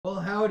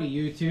Howdy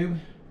YouTube,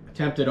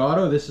 Attempted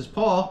Auto, this is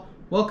Paul.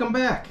 Welcome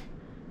back.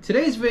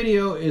 Today's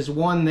video is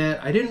one that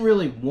I didn't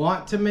really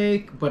want to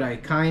make, but I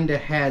kinda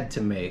had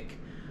to make.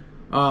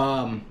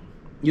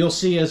 You'll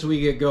see as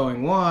we get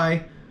going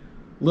why.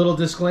 Little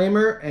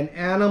disclaimer, an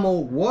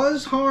animal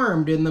was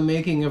harmed in the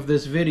making of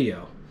this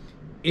video.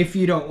 If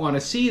you don't want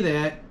to see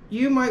that,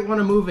 you might want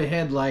to move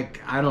ahead like,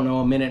 I don't know,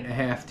 a minute and a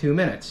half, 2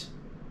 minutes.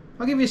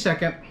 I'll give you a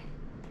second.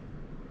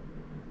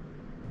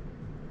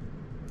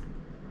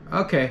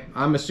 Okay,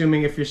 I'm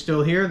assuming if you're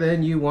still here,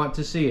 then you want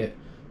to see it.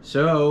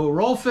 So,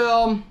 roll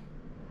film.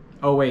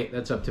 Oh wait,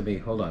 that's up to me.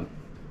 Hold on.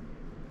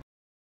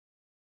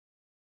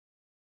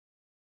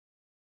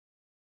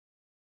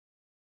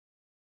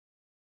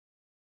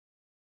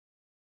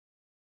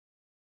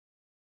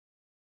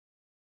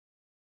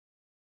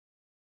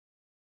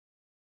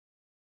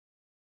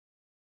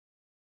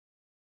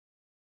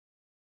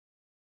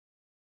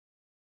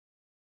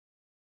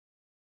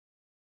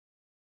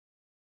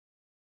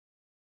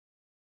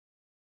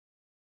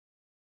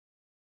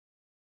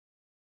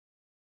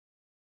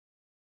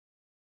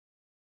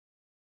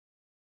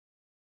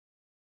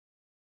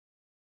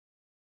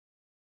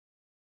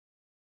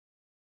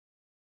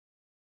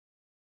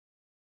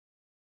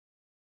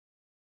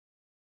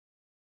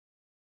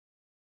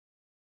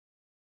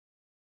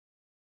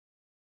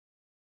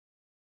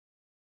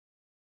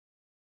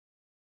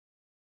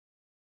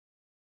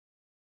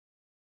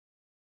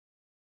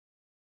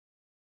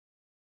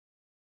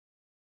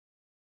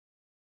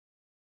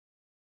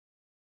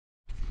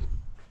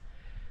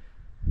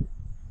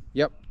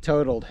 Yep,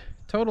 totaled.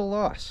 Total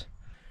loss.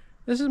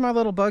 This is my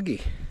little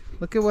buggy.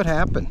 Look at what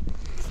happened.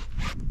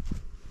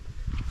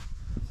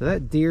 So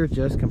that deer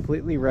just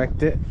completely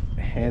wrecked it,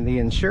 and the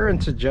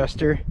insurance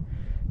adjuster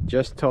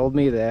just told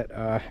me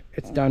that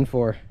it's done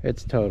for.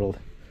 It's totaled.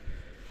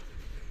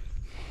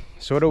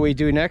 So what do we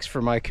do next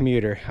for my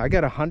commuter? I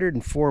got a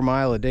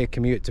 104-mile-a-day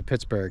commute to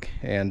Pittsburgh,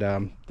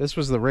 and this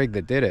was the rig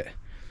that did it.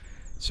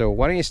 So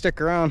why don't you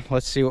stick around?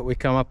 Let's see what we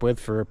come up with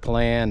for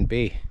plan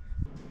B.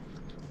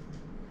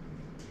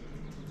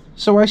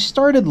 So I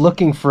started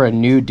looking for a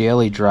new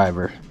daily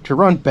driver to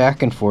run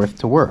back and forth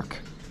to work.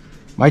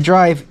 My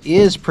drive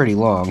is pretty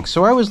long,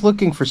 so I was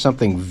looking for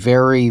something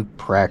very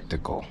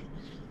practical.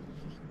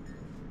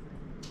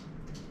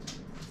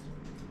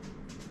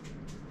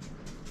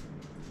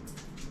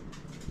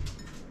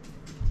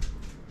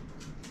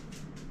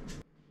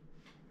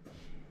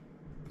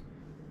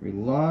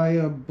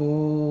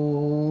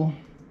 Reliable,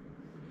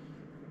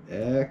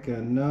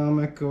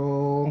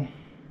 economical,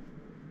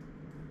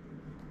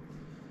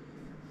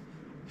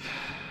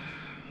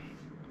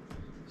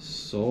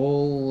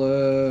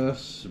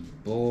 soulless,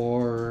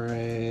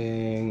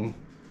 boring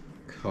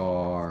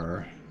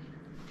car.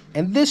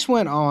 And this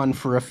went on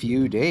for a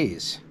few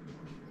days.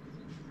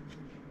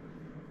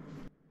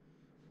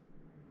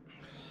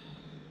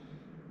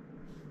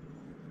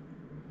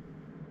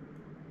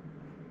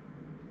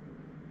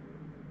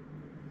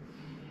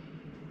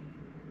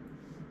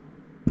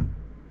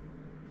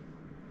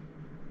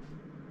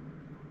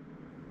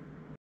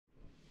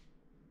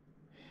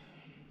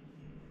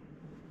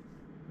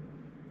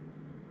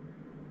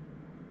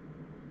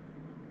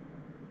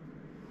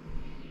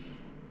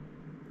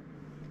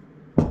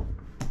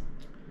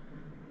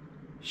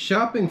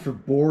 Shopping for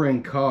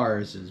boring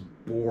cars is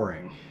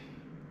boring.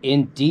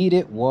 Indeed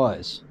it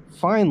was.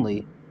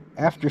 Finally,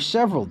 after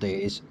several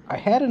days, I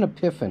had an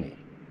epiphany.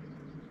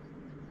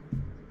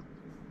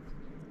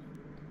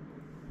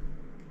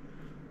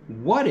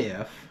 What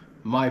if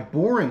my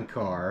boring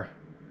car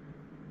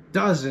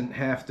doesn't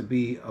have to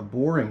be a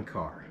boring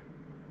car?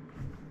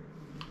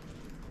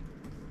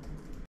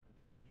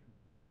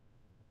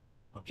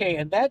 Okay,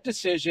 and that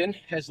decision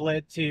has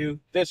led to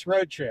this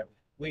road trip.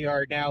 We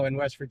are now in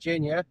West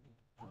Virginia,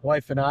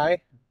 wife and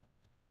I,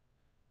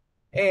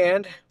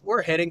 and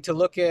we're heading to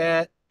look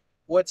at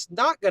what's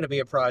not going to be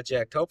a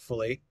project,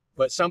 hopefully,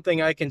 but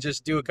something I can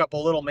just do a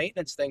couple little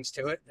maintenance things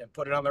to it and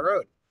put it on the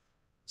road.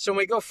 So when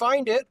we go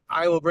find it,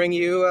 I will bring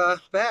you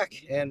back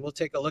and we'll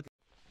take a look.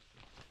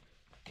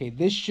 Okay,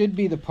 this should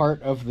be the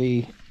part of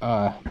the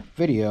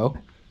video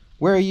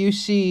where you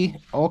see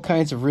all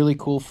kinds of really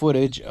cool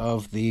footage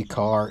of the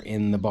car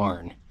in the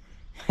barn.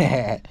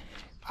 I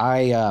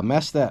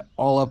messed that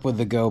all up with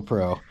the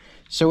GoPro.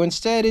 So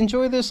instead,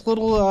 enjoy this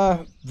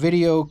little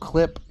video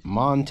clip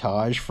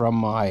montage from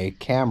my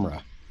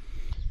camera.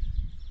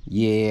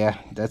 Yeah,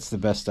 that's the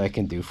best I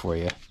can do for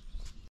you.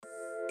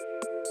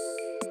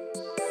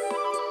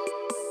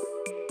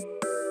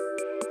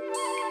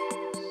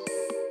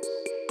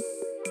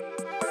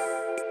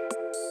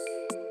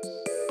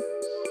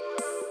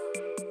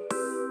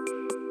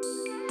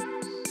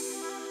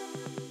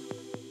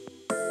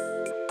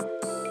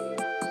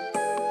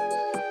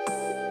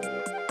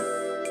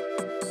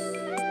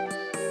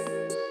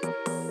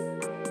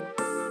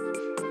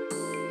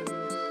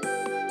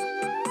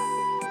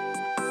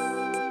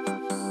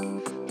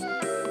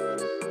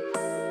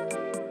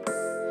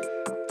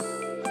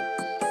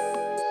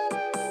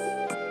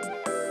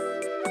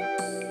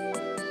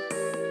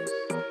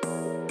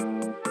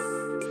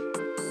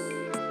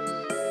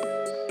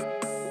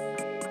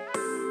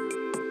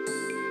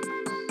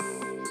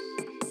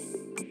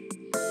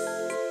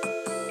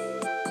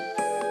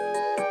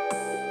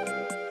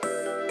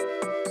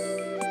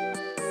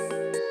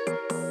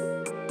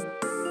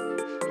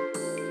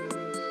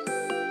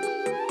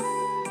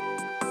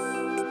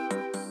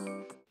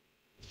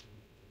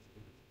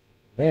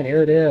 Man,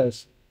 here it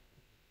is.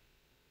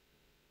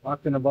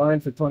 Locked in a barn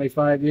for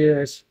 25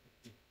 years.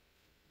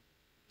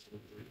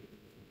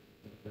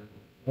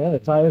 Yeah, the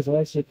tires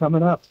are actually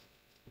coming up.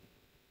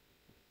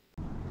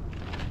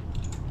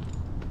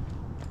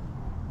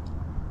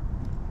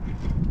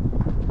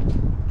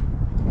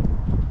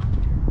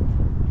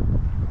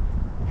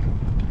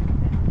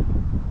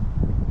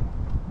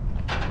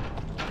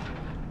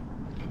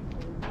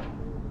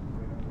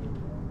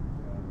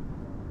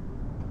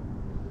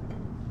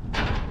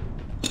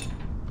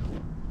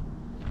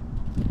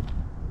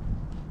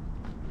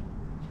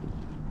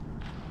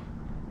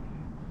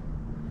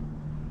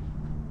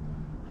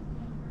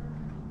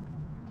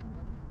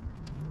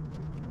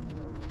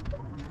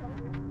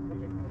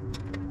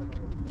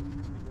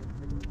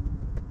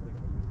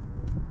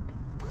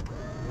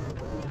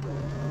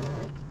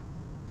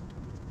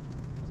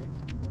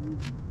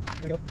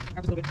 There we go.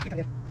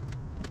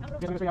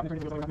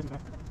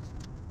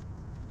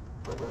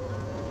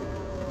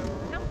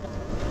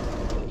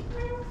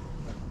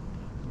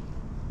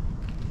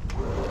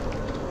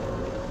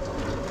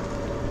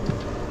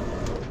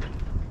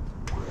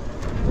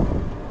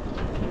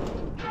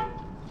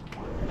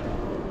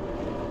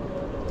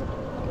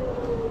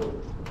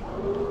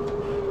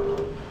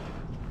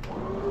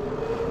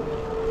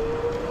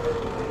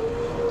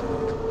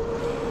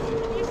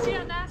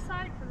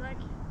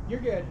 You're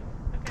good.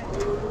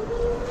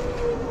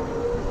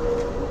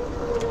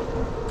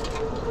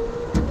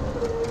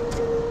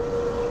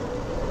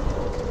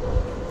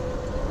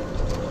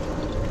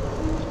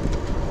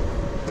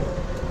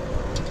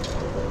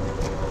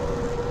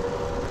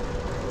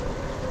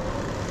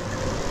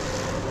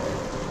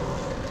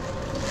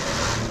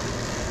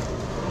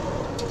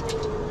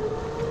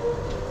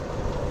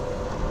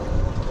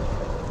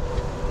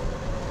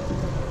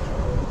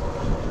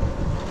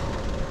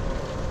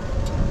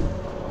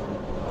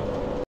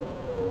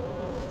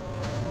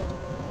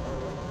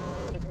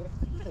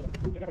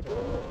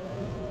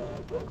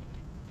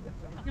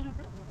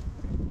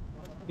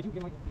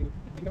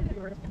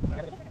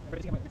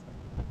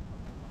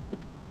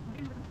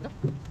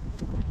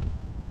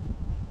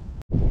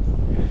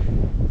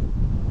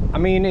 I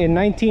mean, in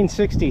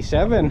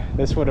 1967,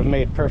 this would have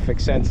made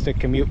perfect sense to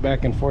commute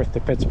back and forth to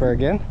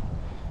Pittsburgh in.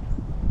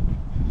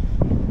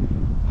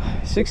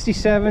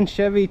 67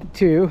 Chevy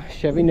 2,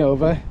 Chevy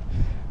Nova,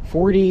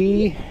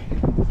 40,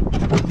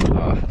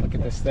 oh, look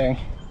at this thing,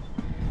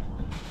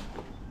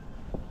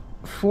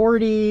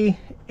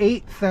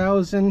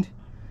 48,000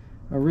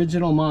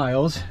 original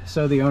miles,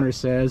 so the owner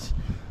says.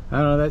 I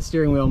don't know, that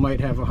steering wheel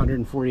might have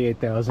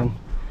 148,000,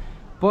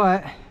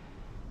 but,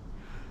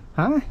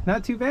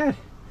 not too bad.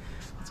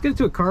 Let's get it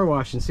to a car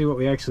wash and see what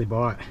we actually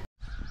bought.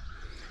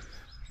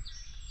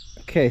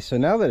 Okay, so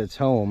now that it's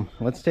home,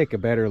 let's take a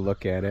better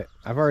look at it.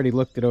 I've already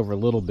looked it over a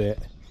little bit,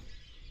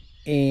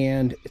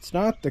 and it's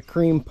not the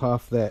cream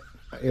puff that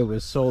it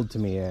was sold to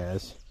me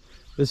as.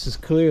 This is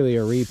clearly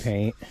a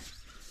repaint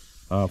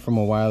from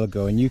a while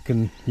ago, and you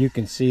can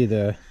see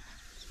the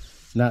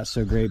not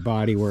so great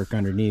body work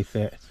underneath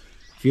it.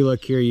 If you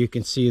look here, you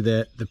can see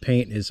that the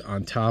paint is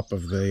on top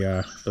of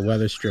the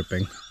weather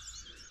stripping,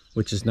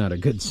 which is not a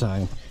good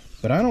sign.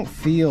 But I don't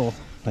feel,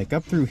 like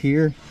up through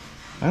here,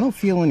 I don't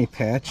feel any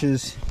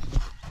patches.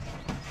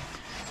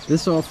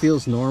 This all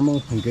feels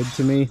normal and good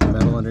to me, the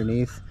metal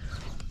underneath.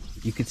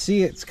 You can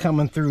see it's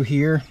coming through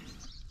here.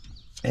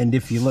 And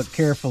if you look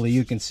carefully,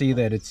 you can see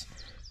that it's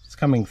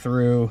coming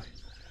through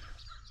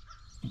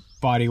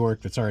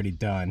bodywork that's already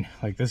done.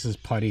 Like this is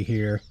putty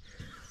here.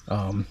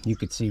 You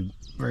could see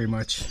very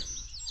much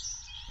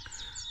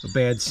a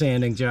bad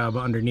sanding job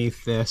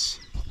underneath this.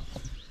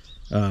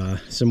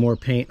 Some more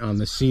paint on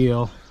the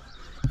seal.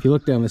 If you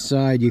look down the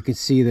side, you can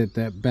see that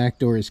that back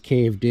door is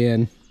caved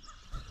in.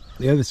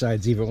 The other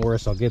side's even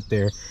worse, I'll get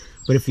there.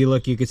 But if you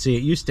look, you can see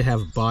it used to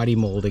have body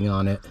molding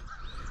on it,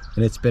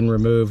 and it's been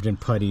removed and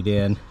puttied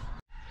in.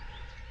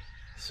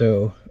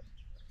 So,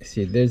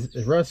 see,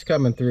 there's rust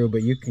coming through,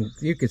 but you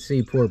can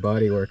see poor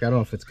body work. I don't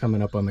know if it's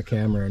coming up on the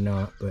camera or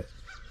not, but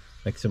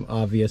like some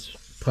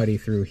obvious putty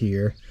through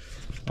here.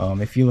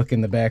 If you look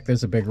in the back,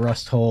 there's a big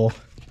rust hole.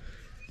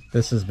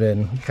 This has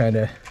been kind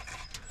of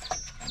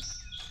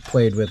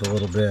played with a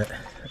little bit.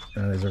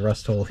 There's a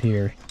rust hole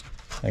here.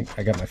 I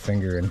got my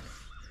finger in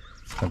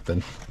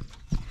something.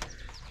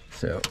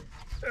 So,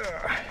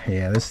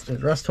 yeah, this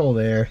rust hole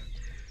there.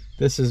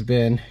 This has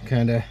been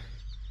kind of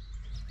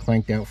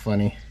clanked out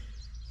funny.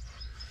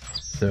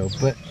 So,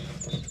 but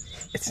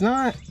it's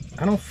not,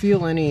 I don't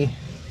feel any,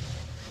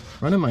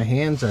 running my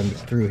hands on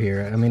through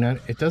here, I mean,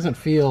 it doesn't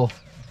feel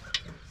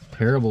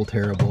terrible.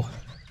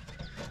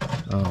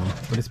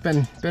 But it's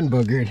been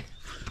boogered.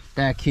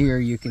 Back here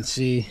you can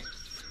see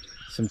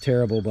some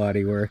terrible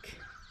body work.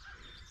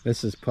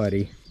 This is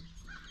putty.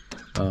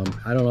 I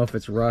don't know if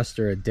it's rust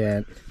or a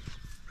dent.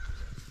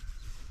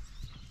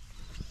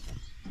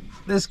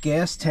 This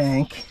gas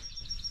tank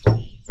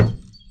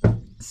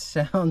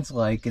sounds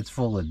like it's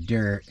full of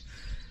dirt.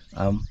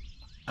 I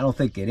don't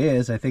think it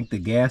is. I think the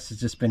gas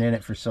has just been in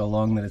it for so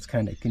long that it's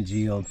kind of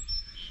congealed.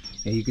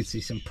 Yeah, you can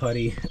see some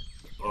putty.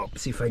 Oh,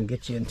 see if I can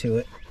get you into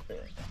it.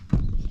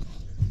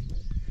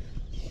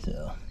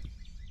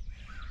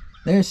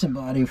 There's some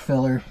body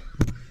filler.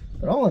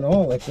 But all in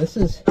all, like, this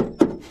is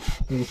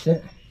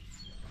decent.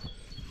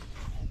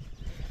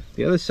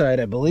 The other side,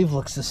 I believe,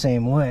 looks the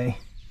same way.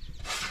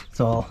 It's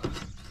all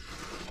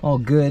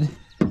good.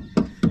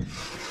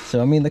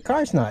 So I mean, the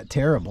car's not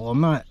terrible.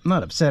 I'm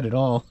not upset at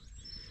all.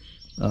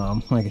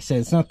 Like I said,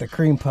 it's not the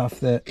cream puff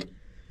that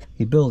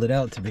he built it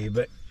out to be,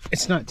 but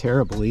it's not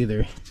terrible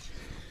either.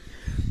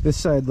 This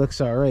side looks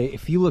all right.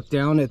 If you look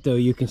down it though,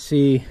 you can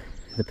see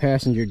the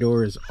passenger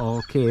door is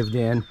all caved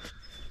in.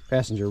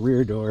 Passenger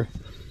rear door.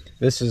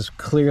 This is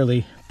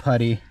clearly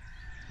putty.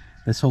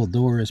 This whole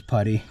door is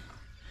putty.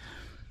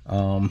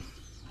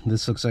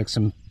 This looks like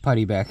some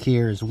putty back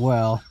here as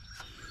well.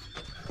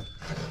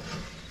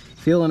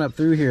 Feeling up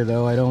through here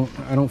though, I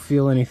don't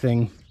feel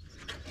anything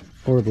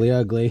horribly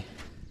ugly.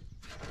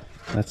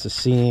 That's a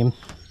seam.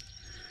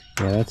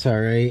 Yeah, that's all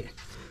right.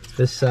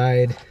 This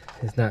side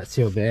is not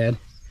so bad.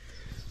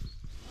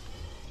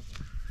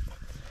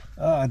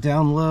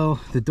 Down low,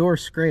 the door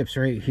scrapes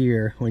right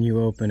here when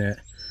you open it.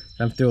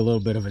 I have to do a little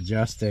bit of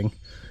adjusting.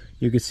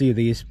 You can see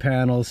these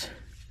panels.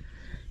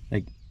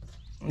 Like,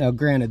 now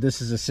granted,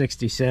 this is a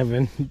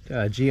 67.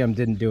 GM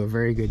didn't do a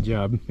very good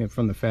job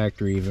from the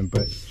factory even,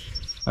 but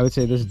I would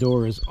say this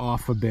door is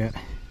off a bit.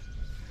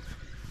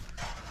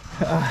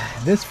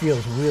 This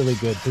feels really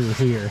good through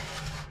here.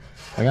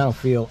 Like, I don't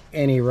feel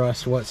any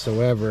rust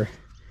whatsoever. A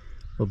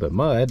little bit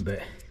mud, but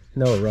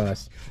no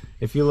rust.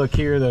 If you look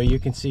here though, you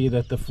can see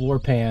that the floor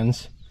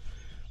pans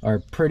are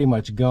pretty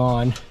much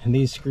gone, and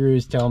these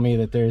screws tell me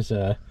that there's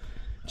a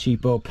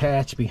cheapo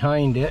patch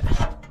behind it.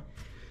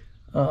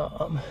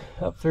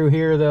 Up through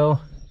here though,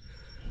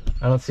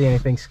 I don't see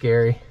anything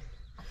scary.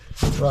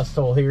 Rust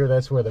hole here,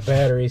 that's where the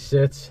battery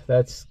sits.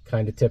 That's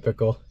kind of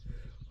typical.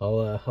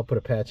 I'll put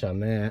a patch on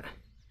that.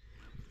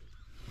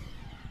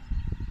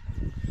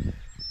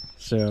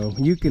 So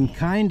you can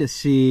kind of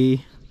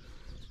see,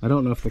 I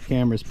don't know if the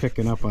camera's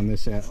picking up on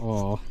this at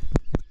all,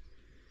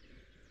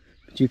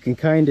 but you can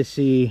kind of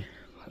see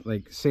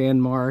like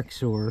sand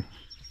marks or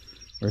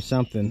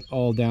something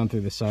all down through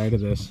the side of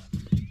this.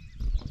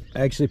 I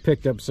actually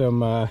picked up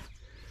some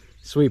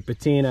sweet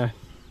patina.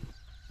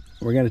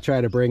 We're going to try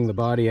to bring the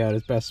body out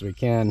as best we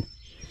can,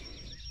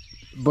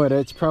 but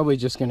it's probably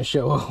just going to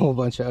show a whole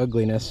bunch of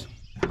ugliness.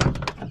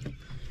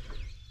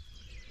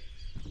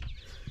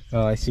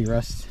 Oh, I see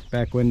rust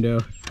back window.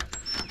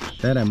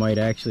 That I might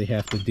actually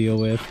have to deal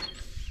with.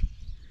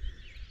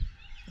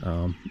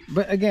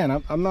 But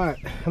again, I'm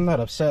not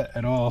upset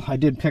at all. I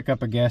did pick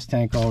up a gas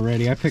tank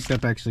already. I picked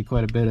up actually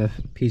quite a bit of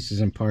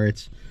pieces and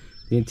parts.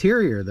 The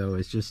interior though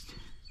is just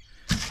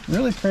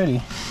really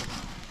pretty.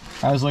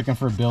 I was looking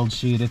for a build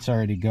sheet. It's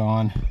already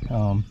gone.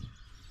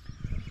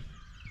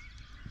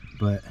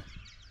 But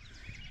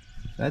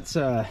that's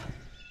and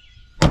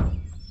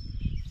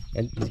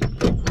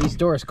these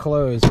doors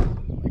close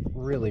like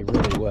really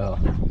well.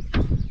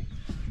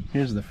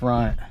 Here's the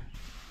front.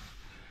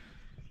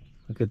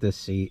 Look at this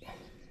seat.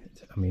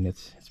 I mean,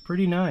 it's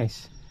pretty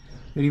nice.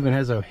 It even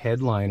has a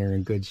headliner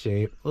in good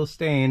shape. A little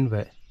stained,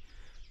 but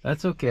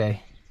that's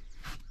okay.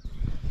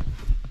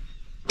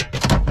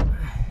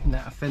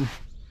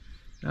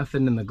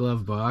 Nothing in the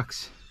glove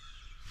box.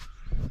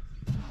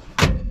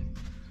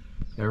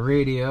 The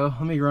radio.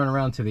 Let me run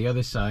around to the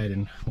other side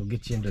and we'll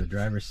get you into the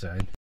driver's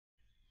side.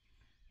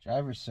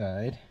 Driver's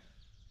side.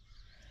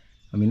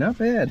 I mean, not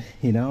bad,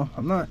 you know.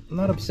 I'm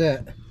not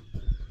upset.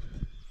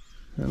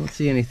 I don't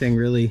see anything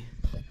really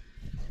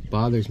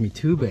bothers me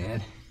too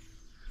bad.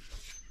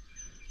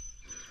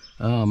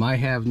 I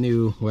have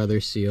new weather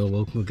seal.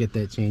 We'll get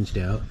that changed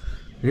out.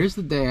 Here's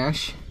the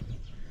dash.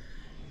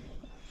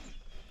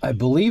 I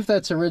believe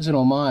that's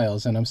original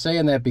miles, and I'm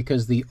saying that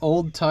because the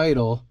old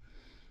title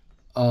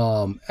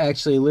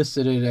actually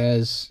listed it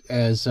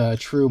as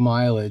true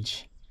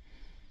mileage,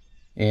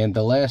 and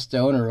the last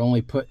owner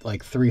only put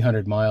like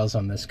 300 miles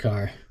on this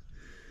car.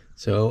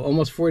 So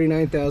almost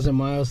 49,000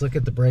 miles. Look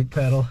at the brake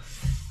pedal.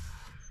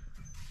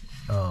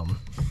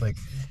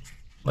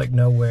 Like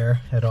no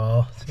wear at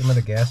all. Same with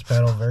the gas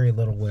pedal, very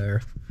little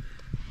wear.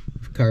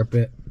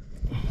 Carpet.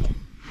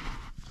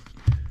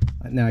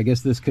 Now I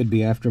guess this could be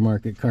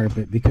aftermarket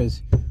carpet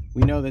because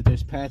we know that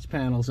there's patch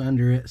panels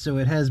under it, so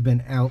it has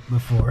been out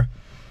before.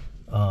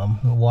 The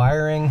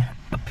wiring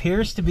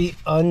appears to be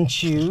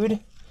unchewed.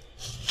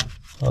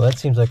 Well, that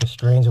seems like a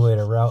strange way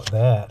to route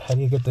that. How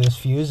do you get those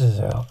fuses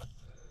out?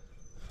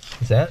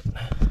 Is that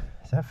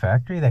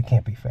factory? That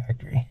can't be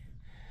factory.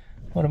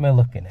 What am I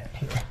looking at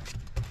here?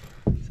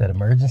 Is that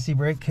emergency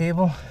brake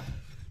cable?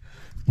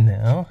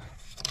 No.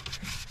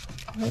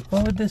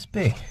 What would this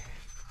be?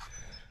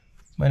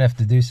 Might have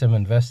to do some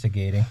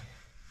investigating.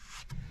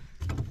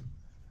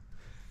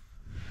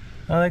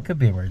 Oh, that could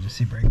be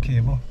emergency brake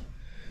cable.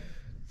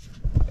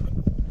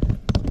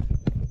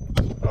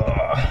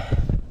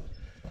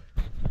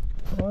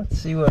 Well, let's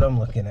see what I'm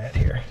looking at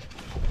here.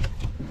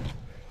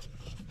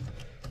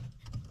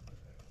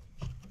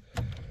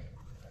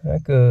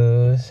 That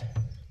goes.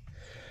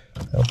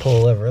 I'll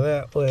pull lever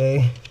that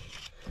way.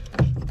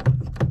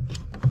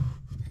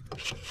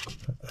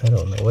 I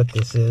don't know what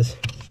this is.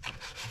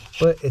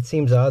 But it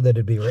seems odd that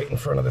it'd be right in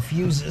front of the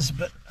fuses,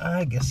 but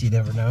I guess you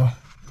never know.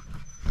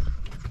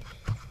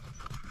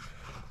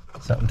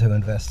 Something to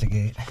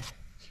investigate.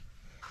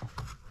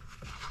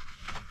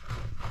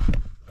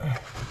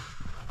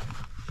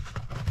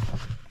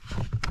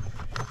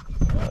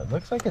 Well, it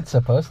looks like it's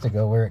supposed to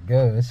go where it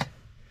goes.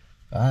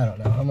 I don't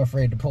know. I'm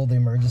afraid to pull the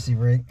emergency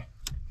brake.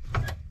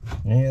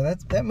 Yeah,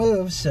 that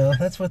moves, so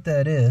that's what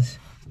that is.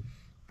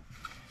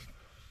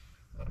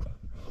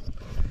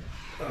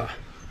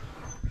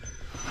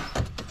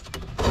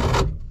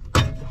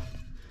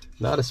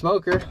 Not a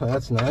smoker. Well,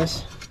 that's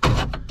nice.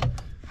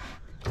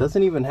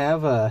 Doesn't even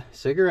have a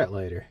cigarette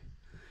lighter.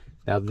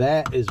 Now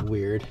that is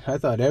weird. I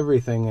thought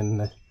everything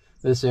in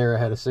this era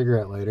had a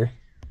cigarette lighter.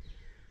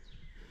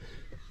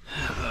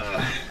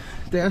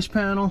 Dash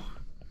panel,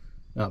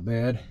 not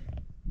bad.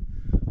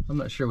 I'm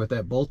not sure what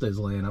that bolt is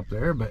laying up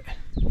there, but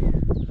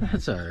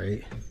that's all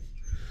right.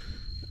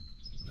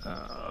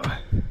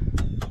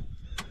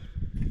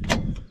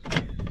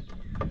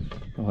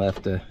 We'll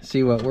have to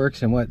see what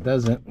works and what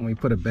doesn't when we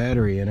put a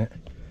battery in it.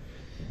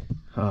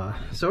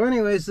 So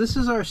anyways, this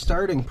is our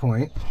starting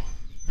point.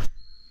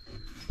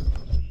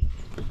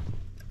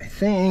 I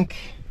think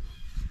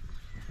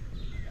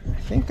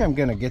I'm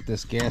gonna get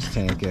this gas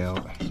tank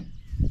out.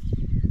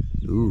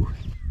 Ooh.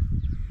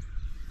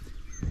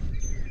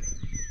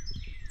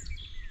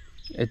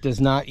 It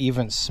does not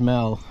even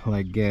smell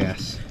like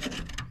gas.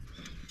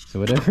 So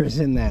whatever is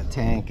in that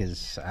tank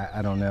is,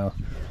 I don't know.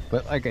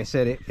 But like I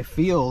said, it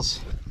feels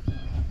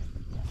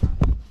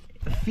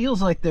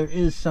like there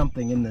is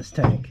something in this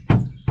tank.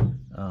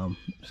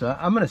 So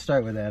I'm gonna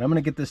start with that. I'm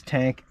gonna get this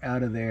tank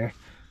out of there.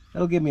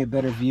 That'll give me a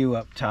better view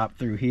up top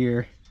through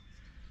here.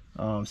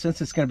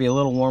 Since it's gonna be a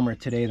little warmer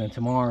today than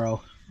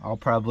tomorrow, I'll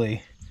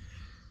probably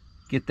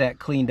get that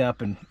cleaned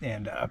up and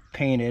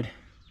painted.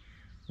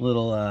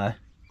 Little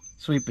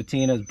sweet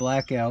patina's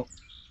blackout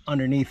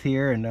underneath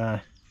here, and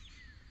I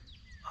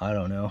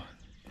don't know.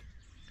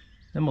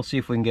 Then we'll see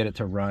if we can get it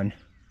to run.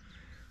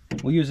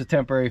 We'll use a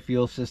temporary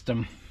fuel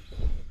system.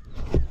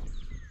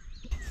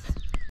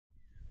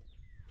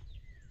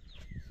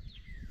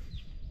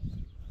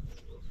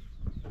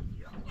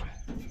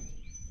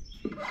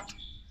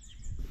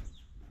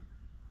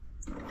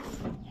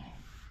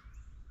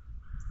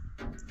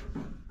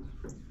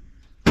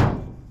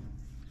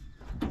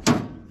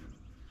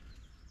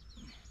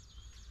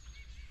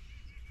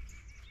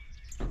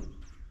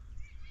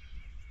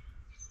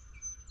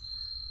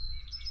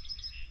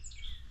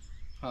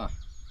 Huh.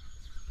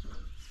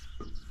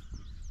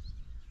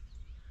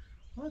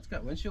 Well, it's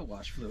got windshield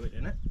wash fluid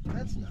in it.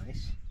 That's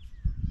nice.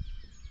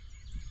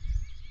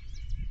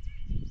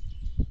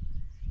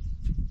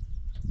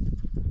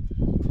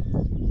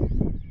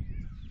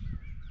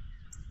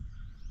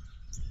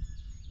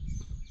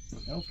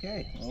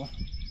 Okay, well,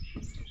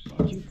 why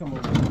don't you come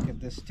over and look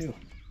at this too?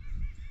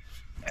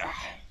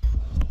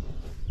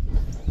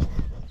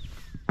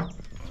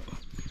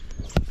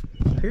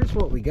 Here's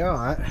what we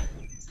got.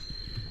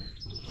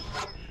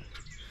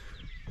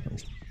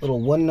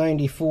 Little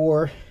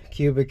 194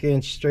 cubic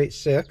inch straight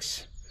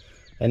six.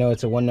 I know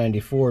it's a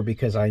 194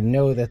 because I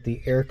know that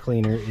the air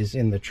cleaner is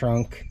in the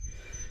trunk,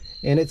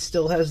 and it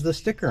still has the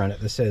sticker on it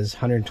that says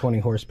 120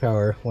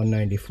 horsepower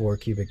 194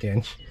 cubic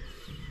inch.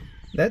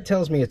 That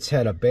tells me it's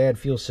had a bad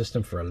fuel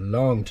system for a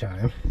long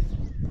time.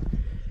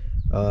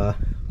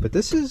 But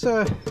this is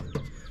my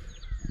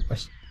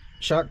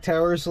shock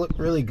towers look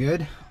really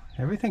good.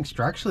 Everything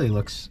structurally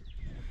looks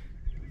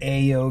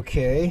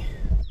a-okay.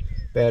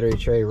 Battery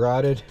tray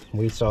rotted.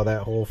 We saw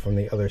that hole from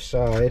the other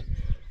side.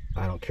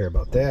 I don't care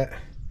about that.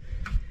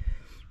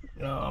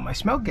 I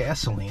smell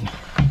gasoline.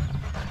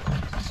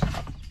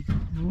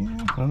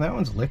 Yeah, well, that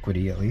one's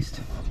liquidy at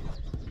least.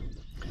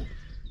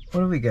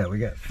 What do we got? We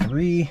got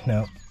three.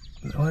 No,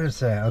 what is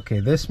that? Okay,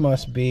 this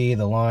must be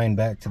the line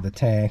back to the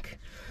tank,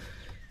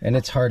 and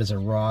it's hard as a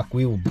rock.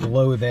 We will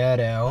blow that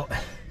out.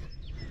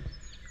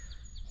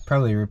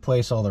 Probably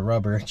replace all the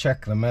rubber,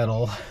 check the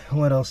metal.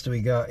 What else do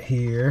we got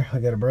here? I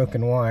got a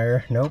broken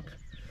wire. Nope,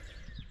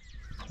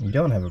 we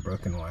don't have a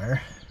broken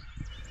wire.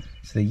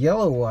 So the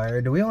yellow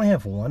wire, do we only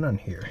have one on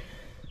here?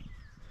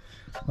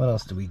 What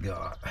else do we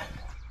got?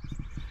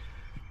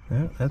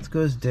 Oh, that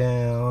goes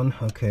down.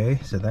 Okay,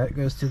 so that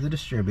goes to the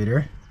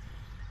distributor.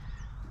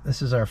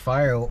 This is our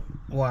fire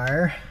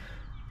wire.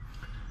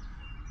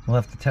 We'll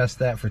have to test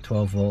that for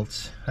 12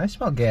 volts. I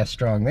smell gas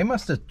strong. They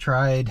must have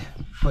tried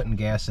putting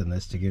gas in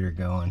this to get her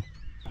going.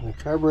 The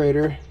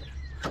carburetor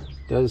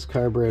does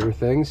carburetor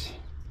things.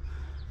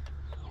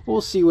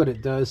 We'll see what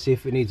it does, see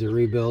if it needs a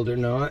rebuild or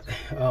not.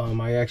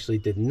 I actually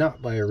did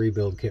not buy a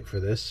rebuild kit for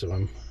this, so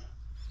I'm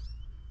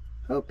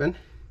hoping.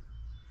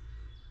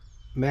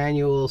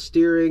 Manual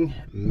steering,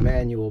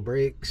 manual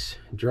brakes,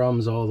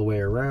 drums all the way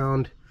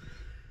around.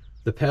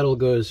 The pedal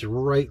goes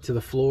right to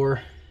the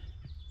floor.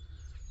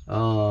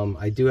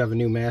 I do have a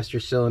new master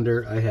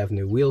cylinder. I have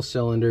new wheel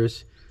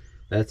cylinders.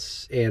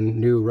 And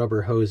new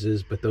rubber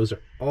hoses, but those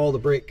are all the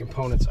brake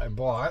components I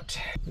bought.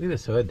 Look at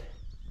this hood.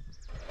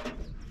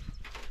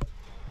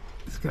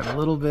 It's got a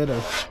little bit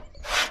of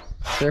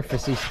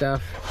surfacey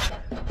stuff.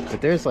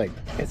 But there's like,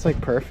 it's like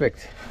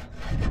perfect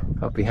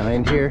up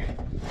behind here.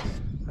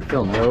 I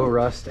feel no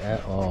rust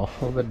at all.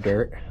 A little bit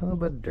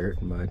of dirt,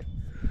 and mud.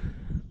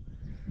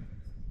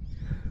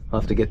 I'll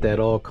have to get that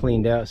all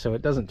cleaned out so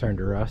it doesn't turn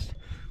to rust.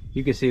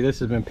 You can see this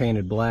has been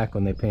painted black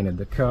when they painted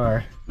the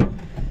car.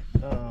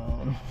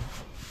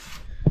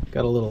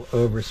 Got a little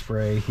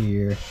overspray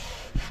here.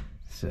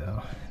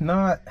 So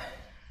not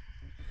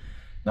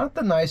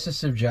the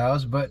nicest of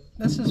jobs, but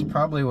this is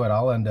probably what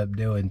I'll end up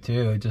doing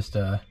too. Just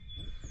a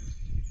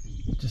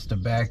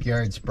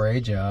backyard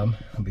spray job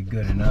will be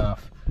good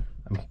enough.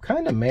 I'm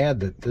kind of mad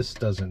that this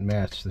doesn't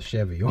match the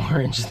Chevy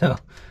orange though.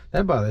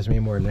 That bothers me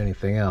more than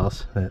anything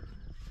else.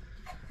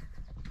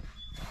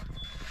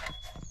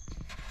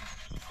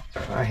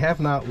 I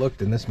have not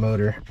looked in this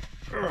motor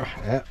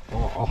at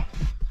all.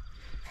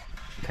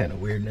 What kind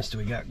of weirdness do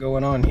we got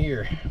going on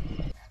here?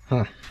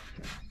 Huh.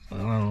 I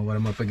don't know what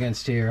I'm up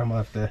against here. I'm gonna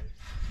have to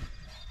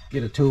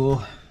get a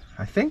tool.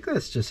 I think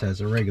this just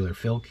has a regular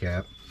fill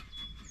cap.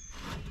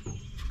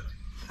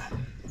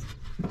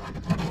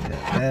 Got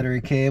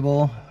battery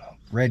cable,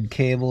 red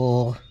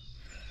cable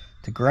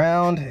to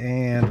ground,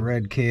 and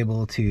red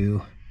cable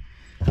to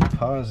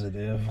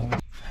positive.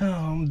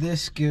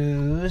 This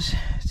goes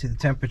to the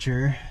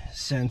temperature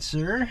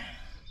sensor.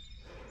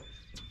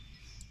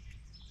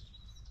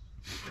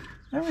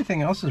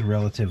 Everything else is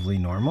relatively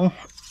normal.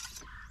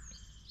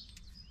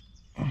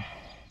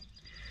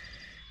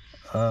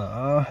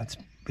 It's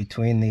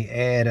between the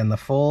add and the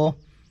full.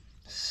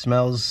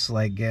 Smells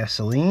like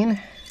gasoline.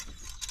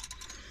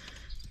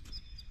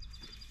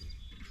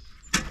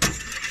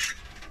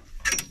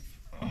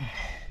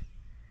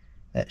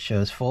 That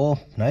shows full,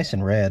 nice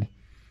and red.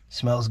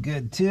 Smells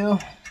good too.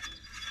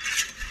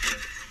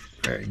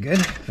 Very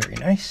good, very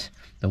nice.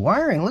 The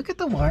wiring, look at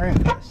the wiring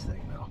of this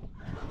thing though.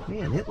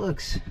 Man, it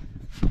looks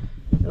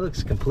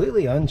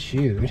completely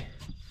unchewed.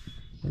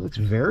 It looks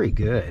very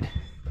good.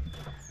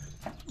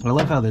 I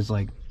love how there's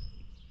like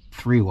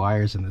 3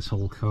 wires in this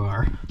whole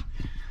car.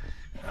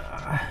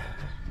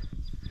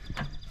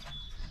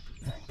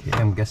 Okay,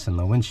 I'm guessing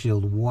the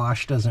windshield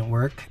wash doesn't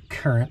work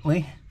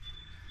currently.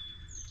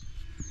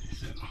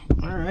 So,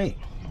 all right,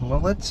 well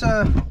let's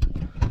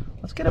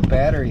get a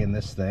battery in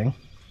this thing.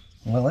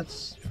 Well,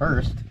 let's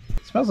first.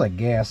 It smells like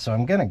gas, so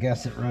I'm gonna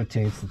guess it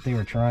rotates. That they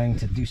were trying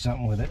to do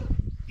something with it.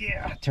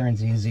 Yeah, it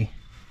turns easy.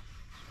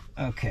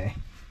 Okay,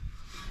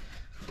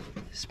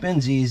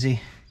 spins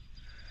easy.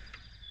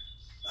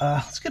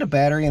 Let's get a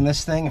battery in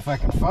this thing if I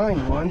can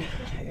find one,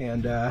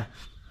 and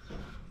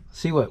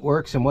see what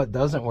works and what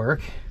doesn't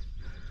work.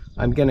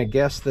 I'm gonna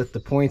guess that the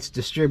points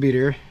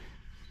distributor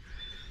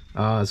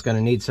is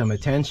gonna need some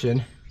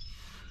attention.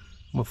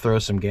 We'll throw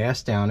some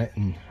gas down it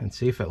and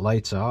see if it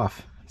lights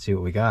off and see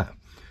what we got.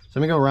 So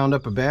I'm gonna go round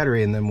up a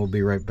battery and then we'll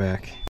be right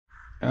back.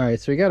 All right,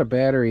 so we got a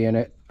battery in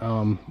it.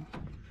 I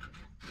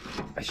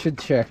should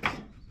check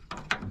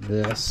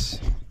this.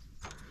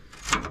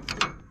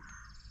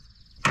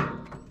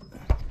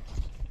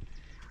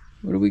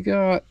 What do we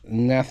got?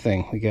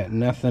 Nothing. We got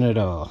nothing at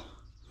all.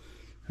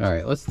 All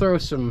right, let's throw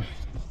some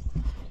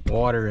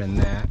water in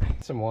that.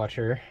 Some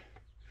water.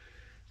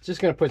 Just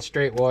gonna put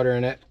straight water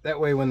in it. That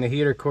way when the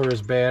heater core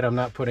is bad, I'm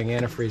not putting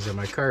antifreeze on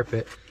my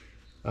carpet.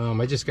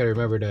 I just gotta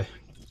remember to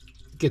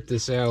get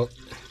this out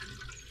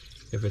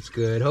if it's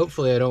good.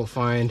 Hopefully I don't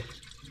find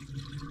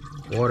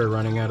water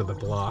running out of the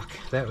block.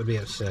 That would be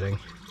upsetting.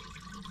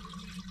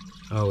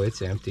 Oh,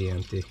 it's empty.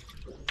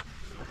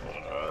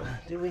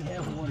 Do we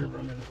have water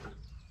running?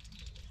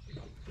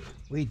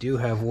 We do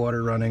have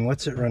water running.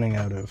 What's it running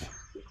out of?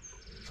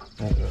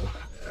 Uh-oh.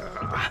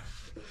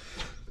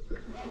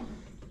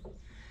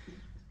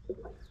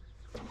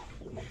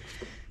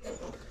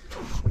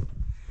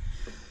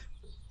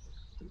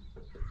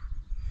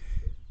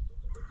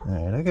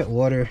 Alright, I got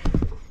water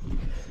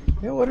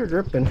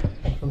dripping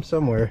from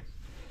somewhere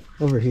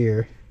over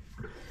here.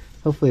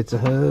 Hopefully it's a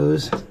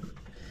hose.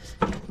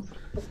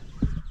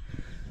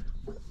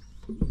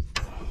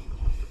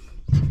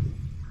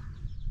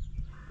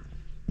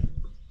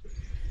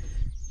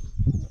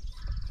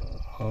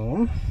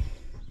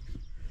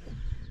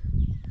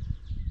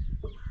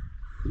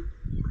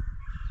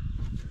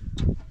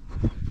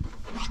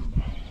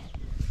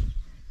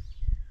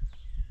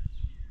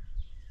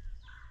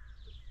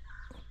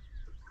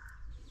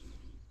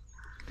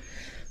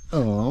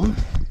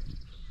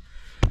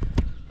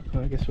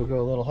 I guess we'll go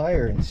a little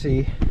higher and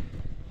see.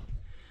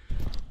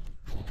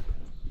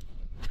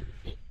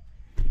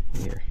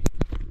 Here,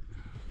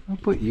 I'll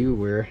put you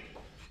where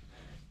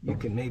you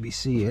can maybe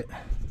see it,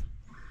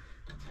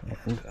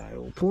 and I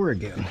will pour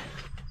again.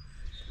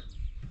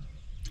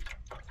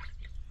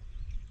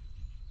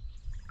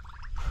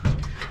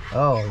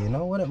 Oh, you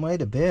know what it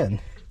might have been?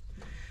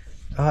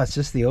 Oh, it's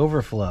just the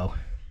overflow.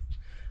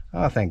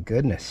 Oh, thank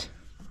goodness.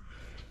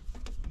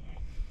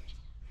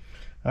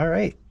 All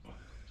right.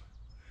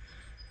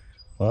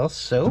 Well,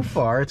 so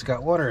far it's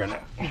got water in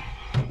it.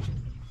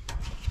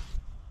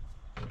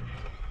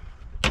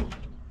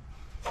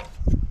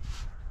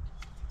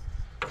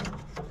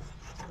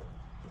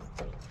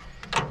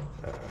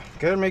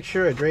 Gotta make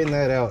sure I drain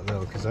that out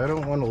though, because I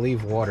don't want to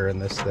leave water in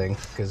this thing,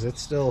 because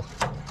it's still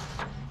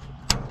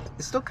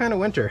kind of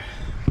winter.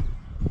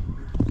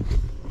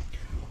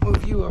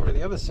 Move you over to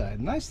the other side.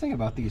 The nice thing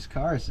about these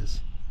cars is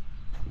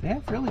they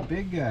have really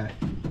big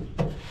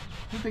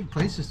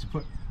places to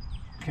put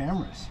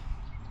cameras.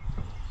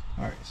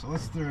 All right, so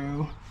let's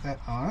throw that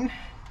on.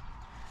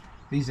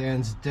 These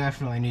ends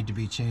definitely need to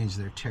be changed.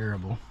 They're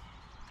terrible.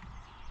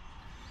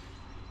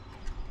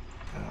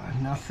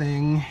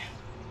 Nothing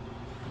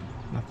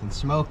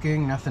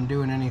smoking, nothing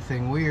doing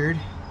anything weird.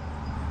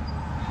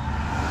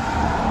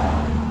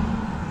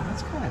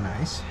 That's kind of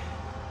nice.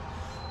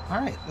 All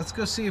right, let's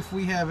go see if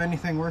we have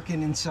anything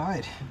working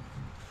inside.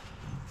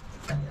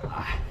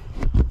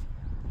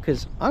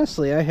 Because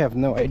honestly, I have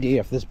no idea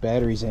if this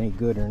battery's any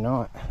good or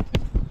not.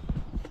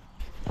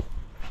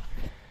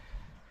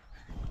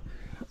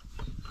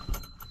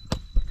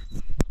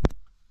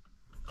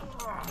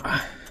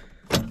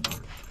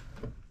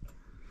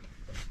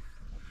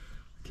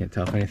 Can't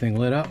tell if anything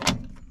lit up.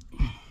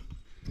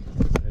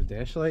 There's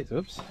dash lights.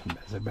 Oops,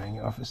 as I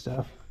bang off of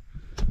stuff.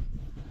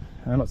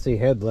 I don't see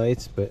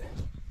headlights, but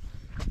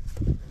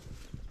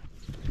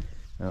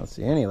I don't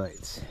see any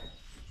lights.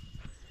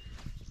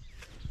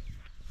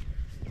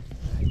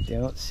 I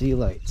don't see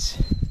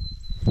lights.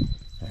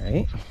 All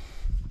right.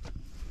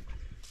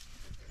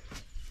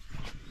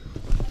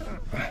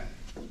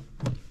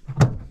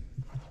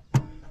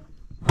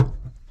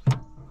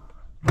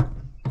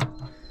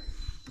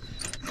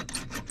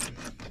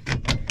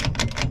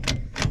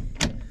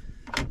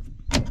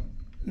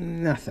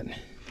 Nothing.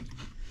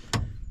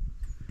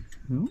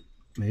 Oh,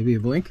 maybe a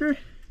blinker.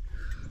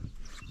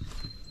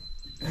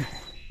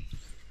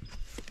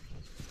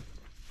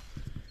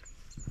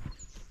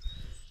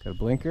 Got a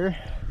blinker.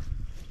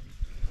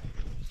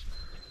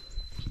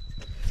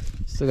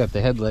 Still got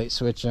the headlight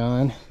switch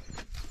on.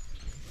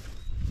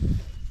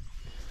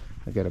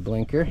 I got a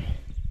blinker.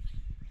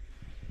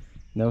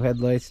 No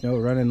headlights, no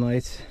running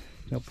lights,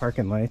 no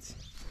parking lights.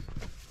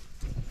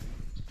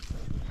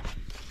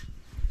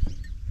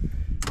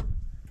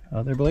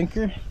 Other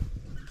blinker.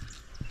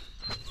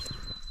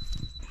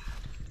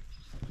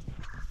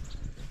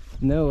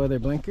 No other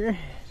blinker.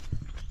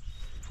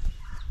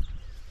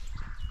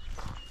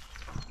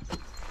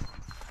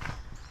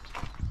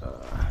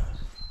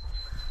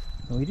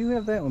 We do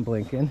have that one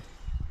blinking.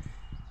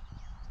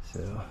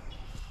 So,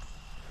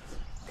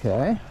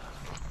 okay.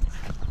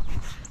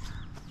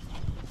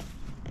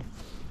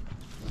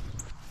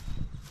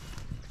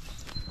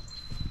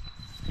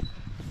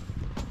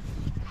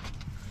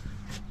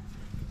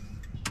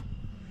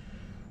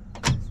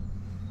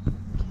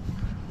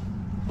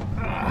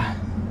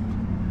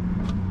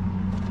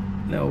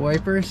 No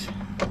wipers.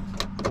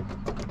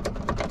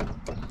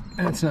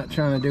 That's not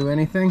trying to do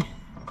anything.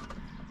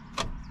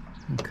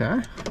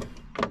 Okay.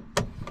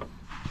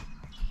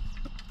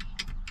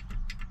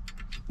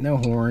 No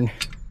horn.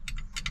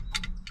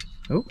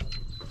 Oh.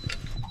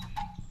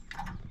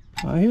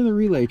 I hear the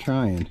relay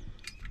trying.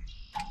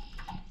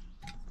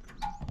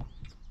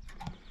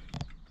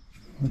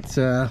 Let's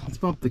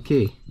bump the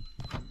key.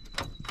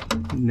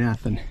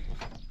 Nothing.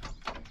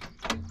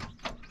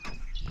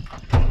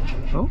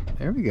 Oh,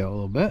 there we go a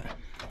little bit.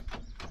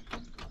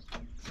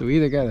 So we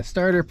either got a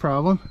starter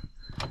problem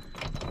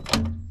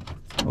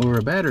or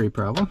a battery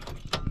problem.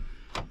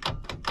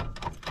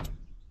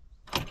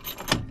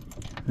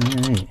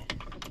 All right.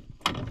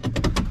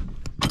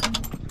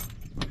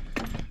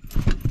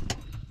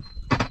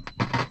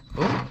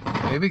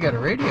 Oh, maybe got a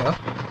radio.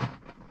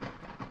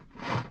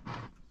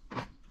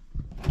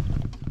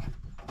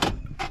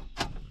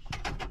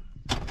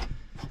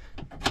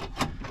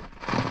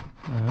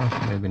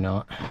 Maybe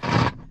not.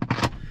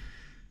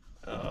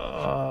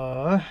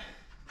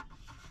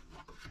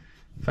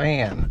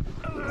 Fan.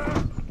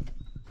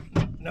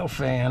 No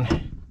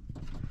fan.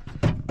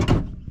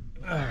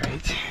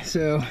 Alright,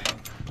 so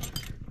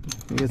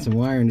we got some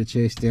wiring to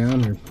chase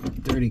down, or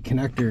dirty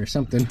connector or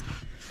something.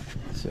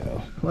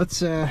 So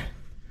let's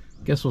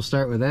guess we'll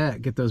start with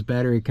that. Get those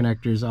battery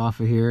connectors off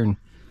of here and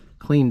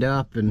cleaned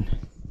up. And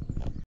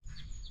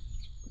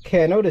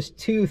okay, I noticed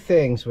two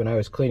things when I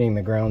was cleaning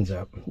the grounds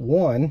up.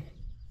 One,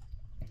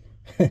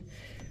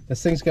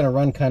 this thing's gonna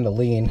run kind of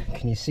lean.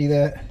 Can you see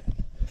that?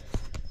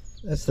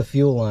 That's the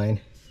fuel line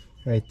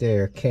right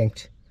there,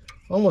 kinked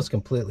almost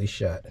completely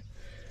shut.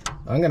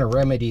 I'm gonna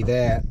remedy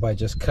that by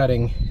just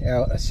cutting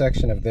out a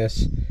section of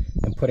this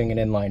and putting an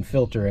inline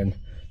filter in.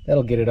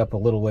 That'll get it up a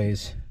little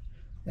ways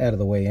out of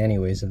the way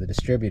anyways of the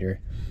distributor.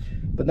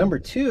 But number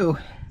two,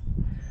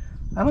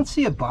 I don't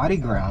see a body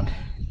ground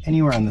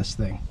anywhere on this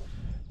thing.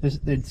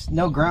 There's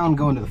no ground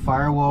going to the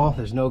firewall.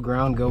 There's no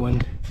ground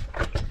going,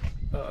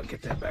 oh,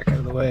 get that back out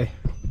of the way.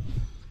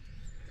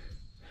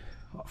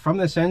 From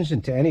this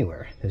engine to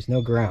anywhere, there's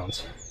no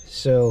grounds.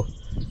 So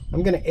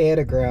I'm going to add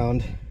a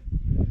ground.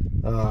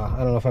 I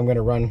don't know if I'm going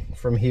to run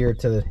from here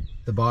to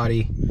the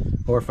body,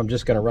 or if I'm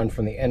just going to run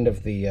from the end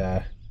of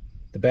the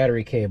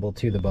battery cable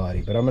to the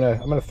body. But I'm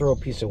gonna throw a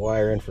piece of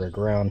wire in for a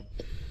ground.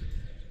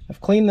 I've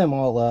cleaned them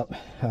all up.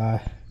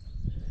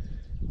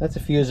 That's a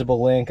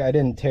fusible link. I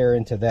didn't tear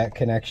into that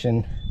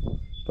connection,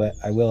 but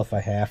I will if I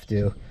have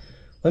to.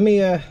 Let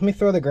me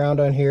throw the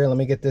ground on here. Let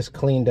me get this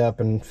cleaned up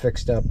and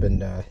fixed up,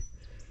 and I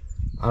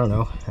don't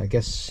know. I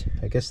guess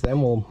then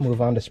we'll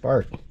move on to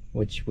spark,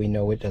 which we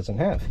know it doesn't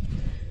have.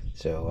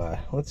 So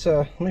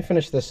let me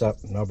finish this up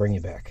and I'll bring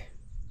you back.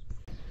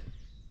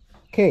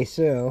 Okay,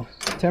 so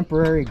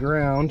temporary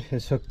ground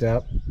is hooked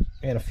up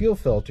and a fuel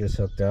filter is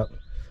hooked up.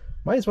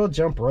 Might as well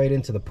jump right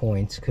into the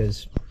points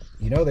because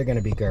you know they're going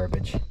to be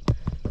garbage.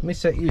 Let me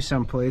set you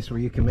someplace where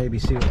you can maybe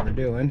see what we're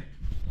doing.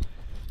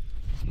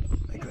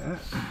 Like that.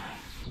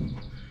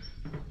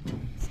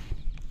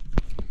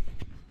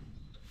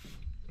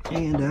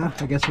 And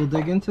I guess we'll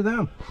dig into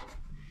them.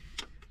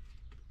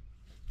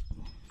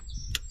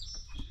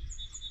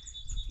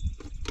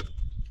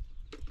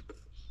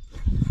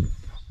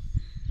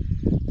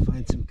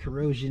 Find some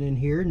corrosion in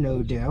here,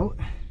 no doubt.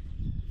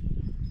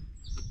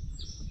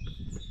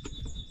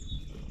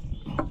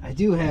 I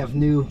do have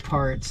new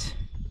parts.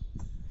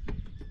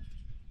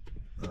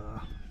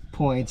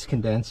 Points,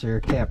 condenser,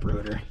 cap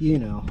rotor, you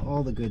know,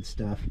 all the good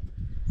stuff.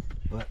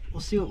 But we'll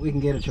see what we can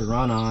get it to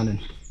run on and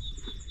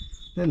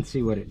then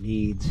see what it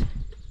needs.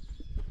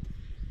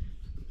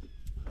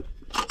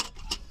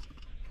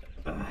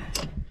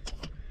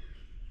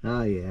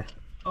 Oh yeah,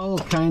 all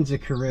kinds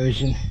of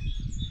corrosion.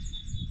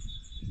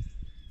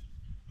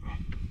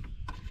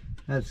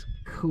 That's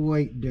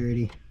quite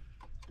dirty.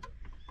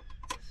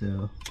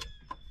 So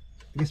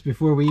I guess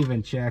before we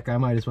even check, I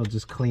might as well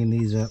just clean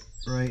these up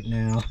right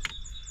now.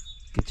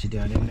 Get you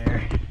down in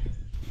there.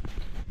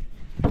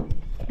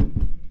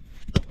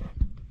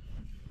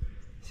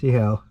 See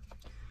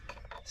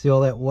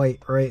all that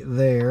white right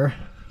there?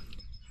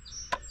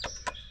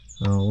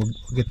 Oh, we'll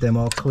get them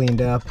all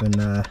cleaned up, and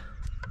I'll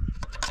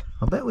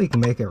bet we can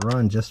make it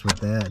run just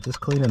with that,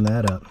 just cleaning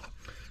that up. So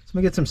I'm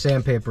gonna get some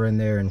sandpaper in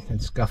there and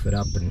scuff it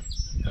up and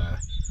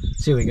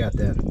see what we got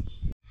then.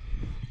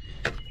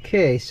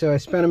 Okay, so I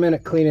spent a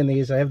minute cleaning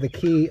these. I have the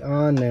key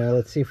on now.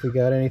 Let's see if we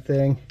got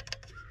anything.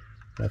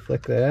 Can I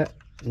flick that?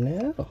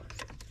 No.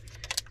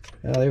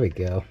 Oh, there we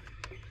go.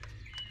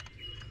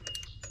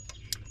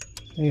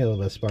 Maybe a little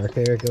bit of spark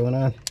there going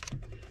on.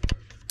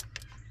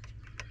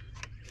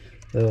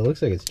 Oh, it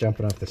looks like it's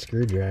jumping off the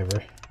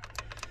screwdriver.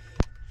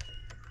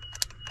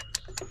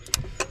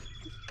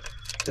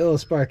 A little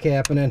spark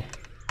happening.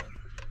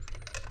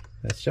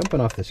 That's jumping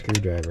off the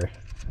screwdriver.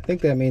 I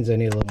think that means I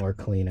need a little more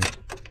cleaning.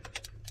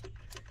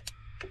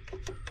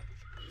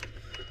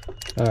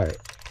 Alright.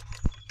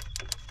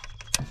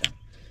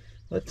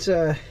 Let's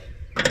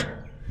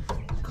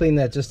clean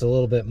that just a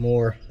little bit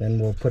more, then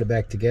we'll put it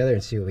back together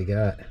and see what we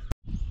got.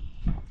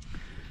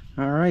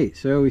 Alright,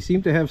 so we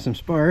seem to have some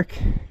spark.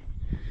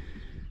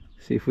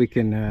 See if we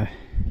can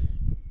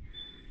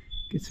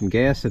get some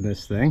gas in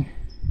this thing.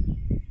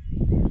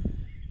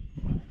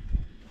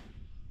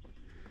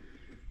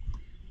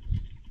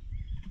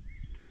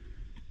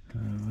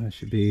 That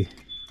should be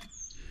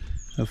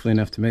hopefully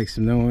enough to make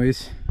some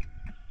noise.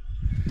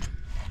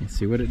 Let's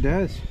see what it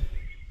does.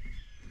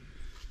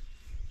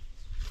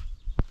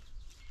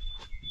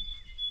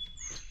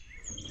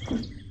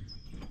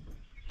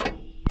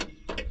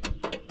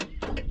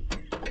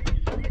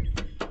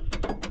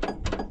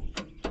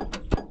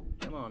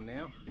 Come on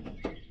now.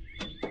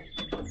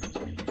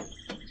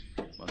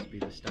 Must be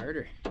the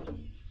starter.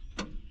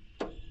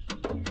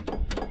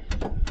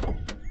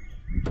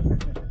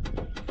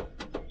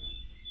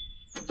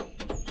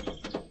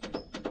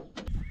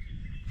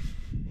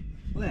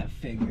 Well, that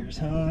figures,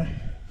 huh?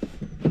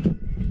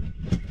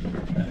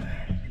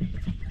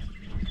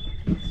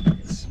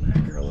 Smack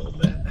her a little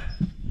bit.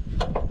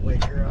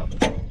 Wake her up.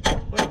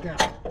 Wake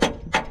up.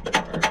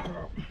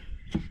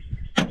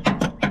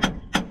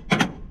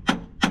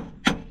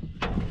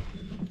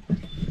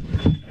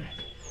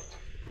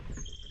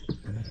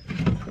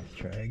 Let's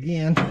try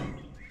again.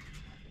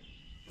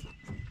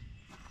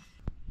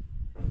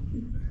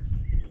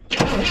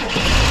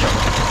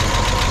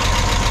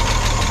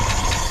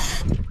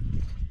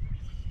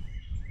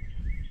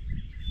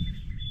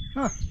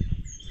 Huh.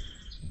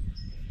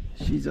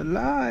 She's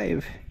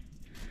alive.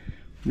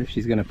 Wonder if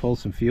she's gonna pull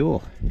some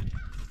fuel.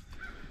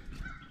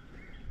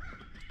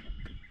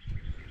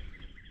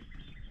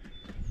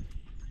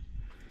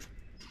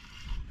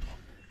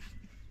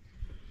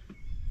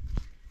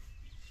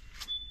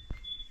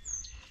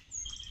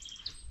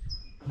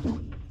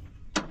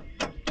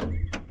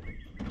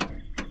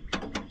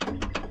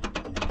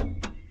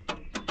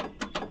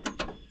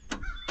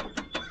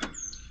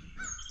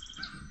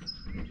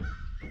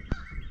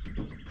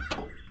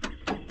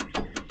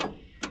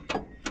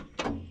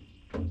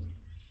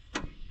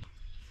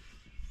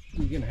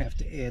 You're gonna have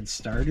to add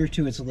starter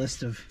to its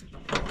list of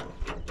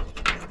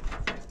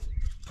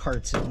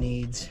parts it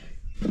needs.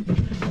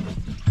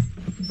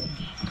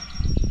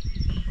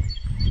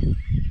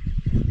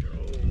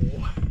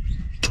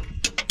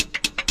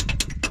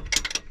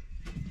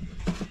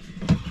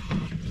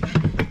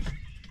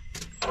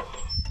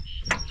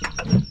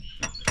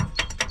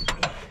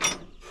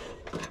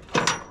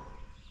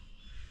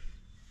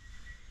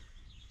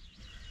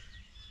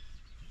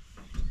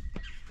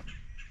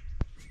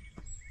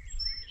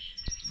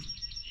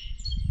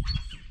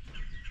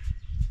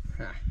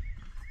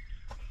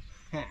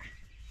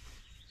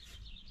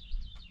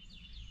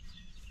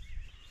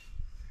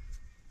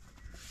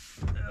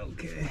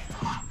 Okay,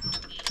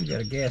 we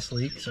got a gas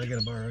leak, so I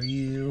gotta borrow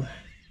you.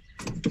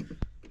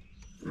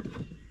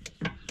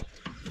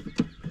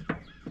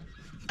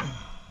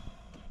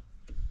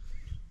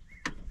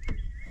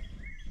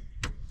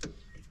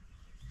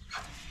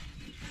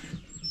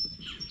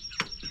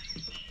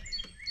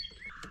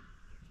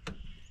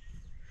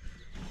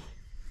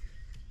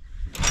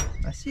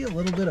 I see a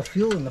little bit of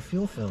fuel in the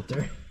fuel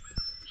filter.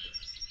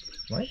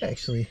 Might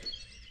actually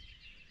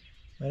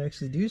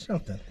do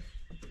something.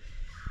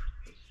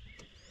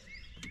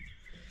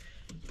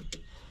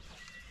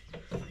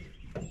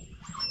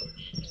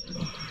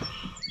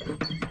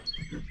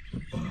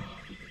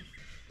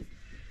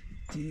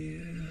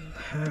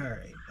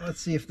 Alright, let's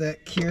see if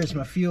that cures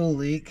my fuel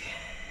leak.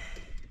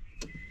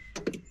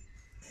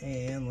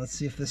 And let's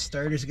see if this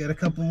starter's got a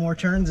couple more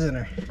turns in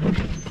her.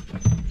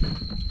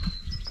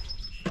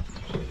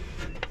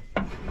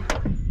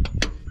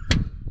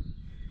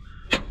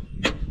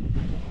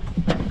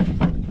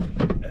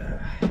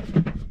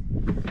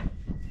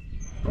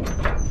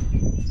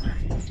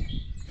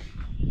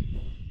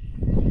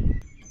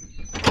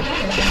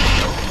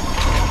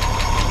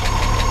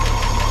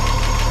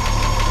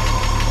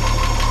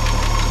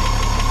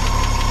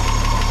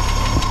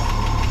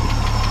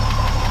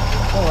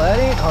 That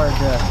ain't hard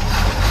to...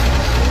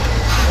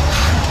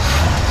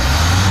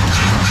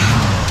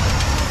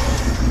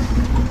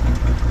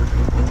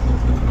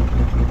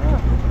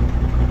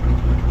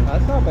 Oh,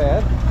 that's not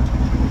bad.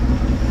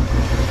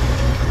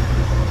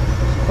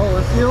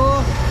 Pulling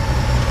fuel.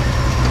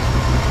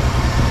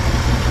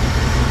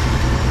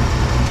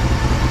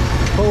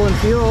 Pulling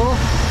fuel.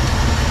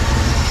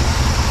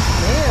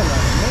 Man,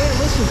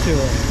 listen to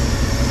it.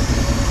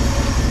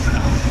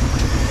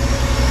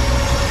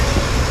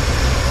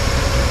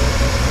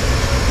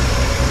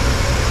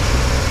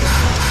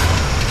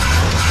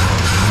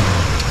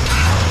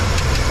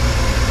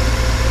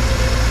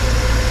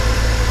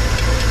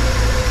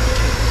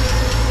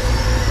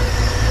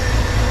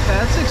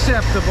 That's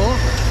acceptable.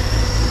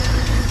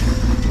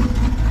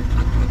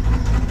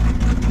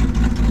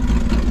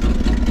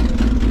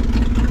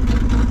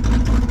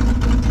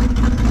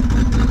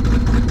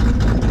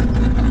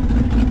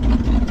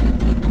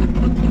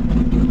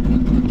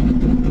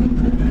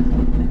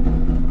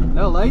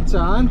 No lights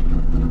on.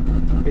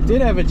 It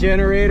did have a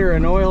generator,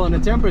 an oil, and a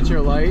temperature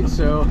light,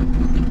 so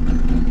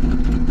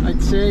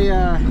I'd say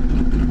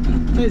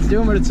it's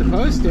doing what it's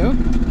supposed to.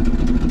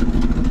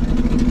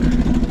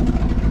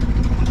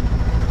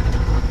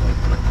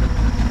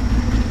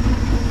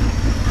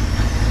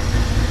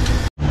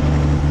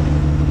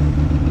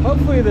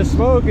 Hopefully the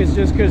smoke is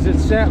just because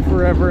it's sat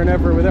forever and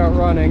ever without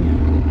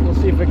running. We'll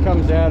see if it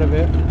comes out of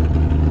it.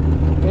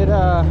 It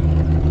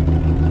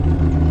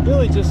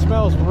really just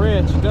smells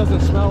rich. It doesn't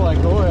smell like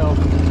oil.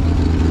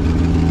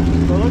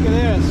 But look at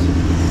this.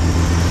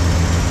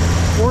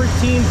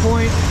 14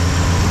 point...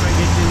 If I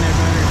get in there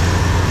better.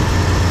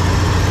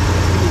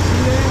 Can you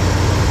see that?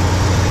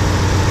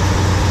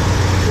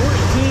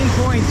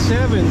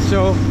 14.7.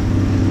 So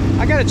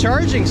I got a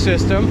charging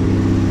system.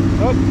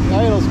 Oh,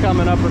 idle's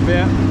coming up a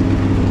bit.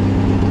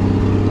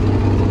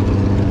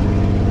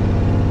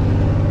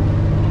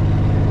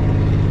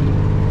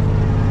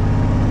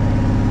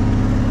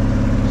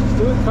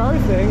 Car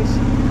things.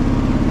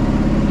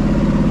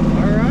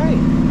 All right.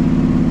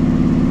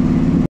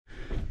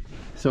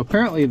 So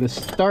apparently the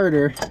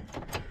starter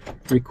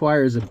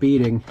requires a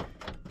beating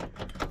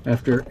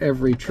after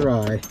every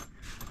try.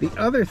 The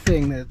other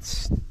thing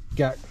that's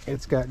got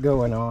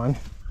going on,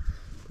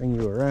 bring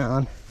you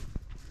around.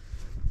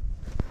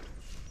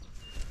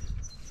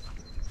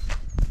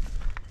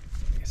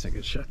 I guess I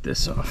could shut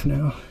this off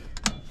now.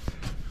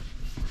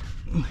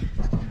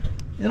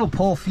 It'll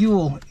pull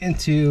fuel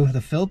into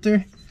the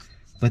filter,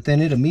 but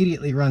then it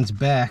immediately runs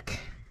back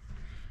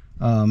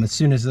as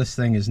soon as this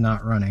thing is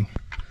not running.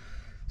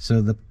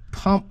 So the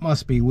pump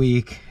must be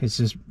weak. It's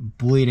just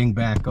bleeding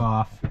back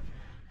off.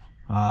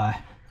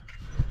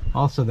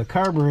 Also, the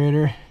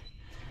carburetor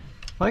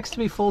likes to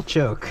be full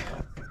choke,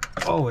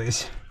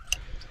 always.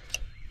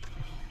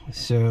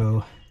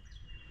 So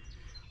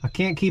I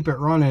can't keep it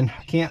running.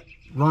 I can't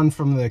run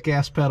from the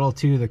gas pedal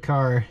to the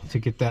car to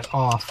get that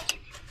off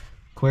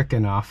quick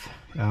enough.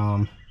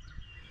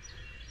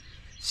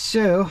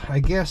 So I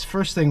guess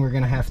first thing we're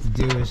gonna have to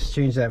do is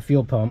change that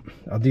fuel pump.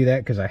 I'll do that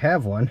because I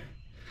have one.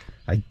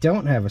 I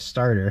don't have a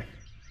starter,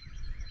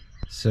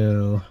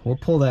 so we'll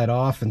pull that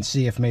off and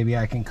see if maybe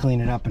I can clean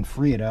it up and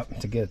free it up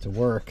to get it to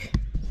work.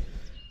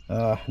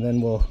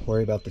 Then we'll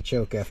worry about the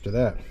choke after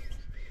that.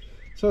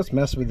 So let's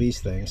mess with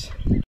these things.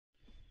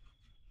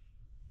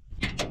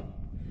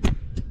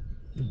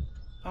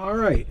 All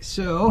right,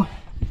 so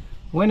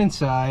went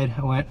inside.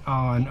 I went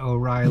on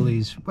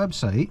O'Reilly's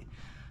website,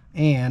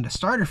 and a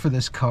starter for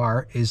this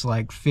car is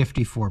like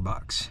 54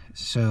 bucks.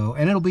 So,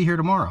 and it'll be here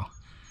tomorrow.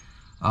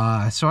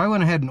 So I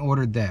went ahead and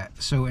ordered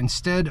that. So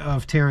instead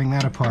of tearing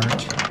that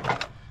apart,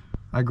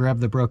 I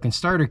grabbed the broken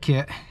starter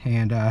kit,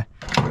 and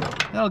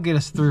that'll get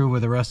us through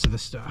with the rest of the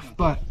stuff.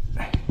 But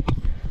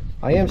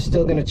I am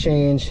still going to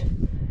change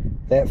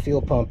that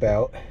fuel pump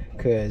out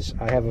because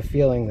I have a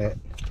feeling that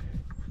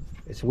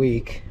It's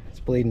weak. It's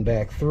bleeding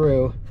back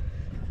through.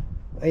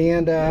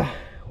 And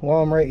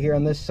while I'm right here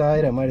on this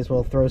side, I might as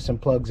well throw some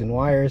plugs and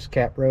wires,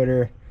 cap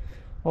rotor,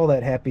 all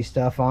that happy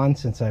stuff on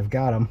since I've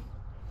got them.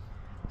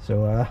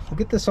 So we'll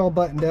get this all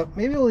buttoned up.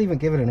 Maybe we'll even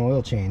give it an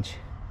oil change.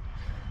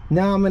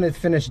 Now I'm going to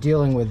finish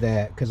dealing with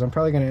that because I'm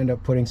probably going to end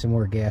up putting some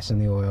more gas in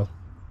the oil.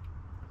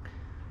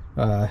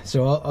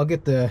 So I'll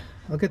get the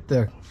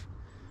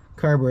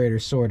carburetor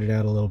sorted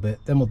out a little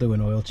bit. Then we'll do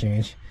an oil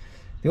change.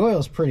 The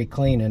oil's pretty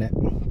clean in it,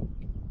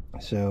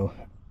 so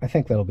I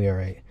think that'll be all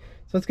right.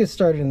 So let's get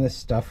started in this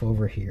stuff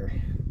over here.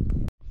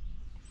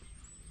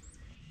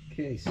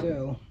 Okay,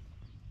 so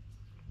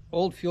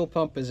old fuel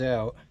pump is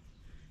out.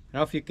 I don't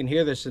know if you can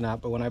hear this or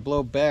not, but when I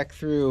blow back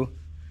through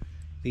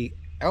the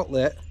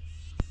outlet,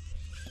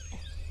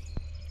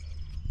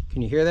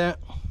 can you hear that?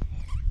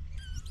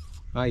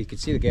 Oh, you can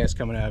see the gas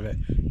coming out of it.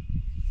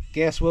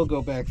 Gas will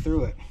go back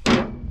through it.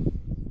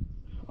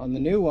 On the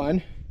new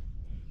one,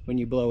 when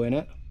you blow in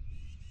it,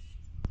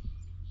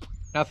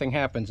 nothing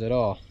happens at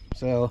all.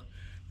 So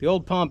the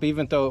old pump,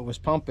 even though it was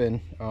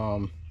pumping,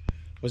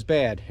 was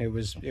bad. It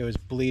was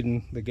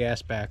bleeding the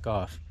gas back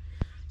off.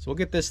 So we'll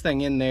get this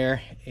thing in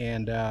there,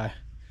 and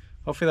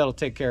hopefully that'll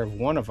take care of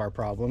one of our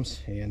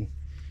problems, and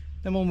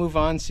then we'll move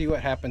on, see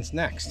what happens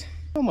next.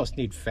 I almost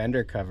need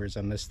fender covers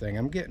on this thing.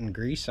 I'm getting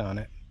grease on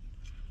it.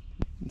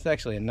 It's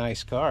actually a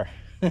nice car.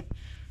 I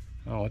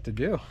don't know what to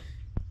do.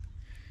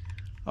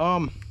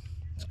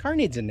 This car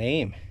needs a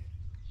name.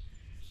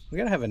 We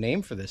gotta have a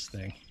name for this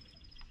thing.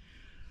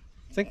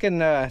 I'm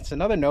thinking it's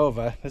another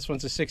Nova. This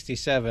one's a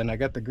 67. I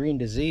got the Green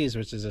Disease,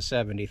 which is a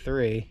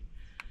 73.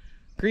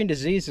 Green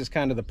Disease is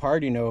kind of the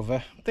party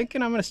Nova. I'm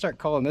thinking I'm gonna start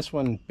calling this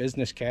one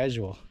Business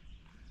Casual.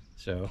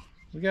 So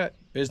we got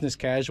Business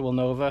Casual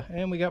Nova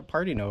and we got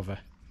Party Nova.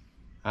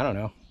 I don't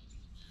know.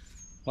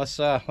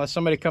 Unless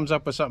somebody comes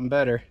up with something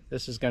better,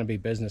 this is gonna be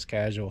Business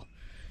Casual.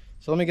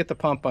 So let me get the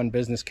pump on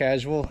Business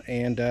Casual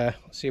and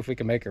see if we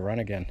can make it run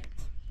again.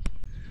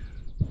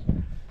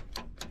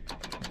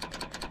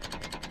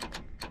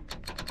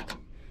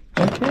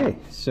 Okay,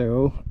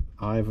 so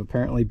I've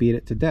apparently beat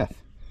it to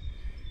death.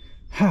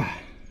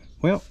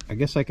 Well, I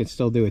guess I could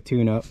still do a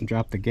tune-up and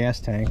drop the gas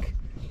tank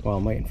while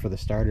I'm waiting for the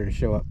starter to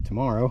show up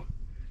tomorrow.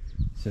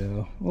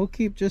 So we'll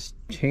keep just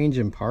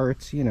changing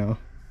parts, you know.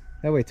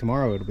 That way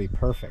tomorrow it'll be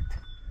perfect.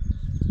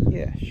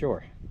 Yeah,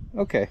 sure.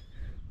 Okay,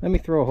 let me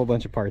throw a whole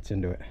bunch of parts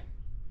into it.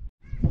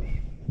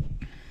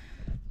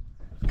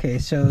 Okay,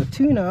 so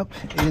tune-up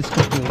is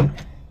complete.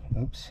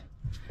 Oops.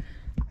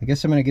 I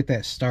guess I'm going to get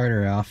that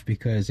starter off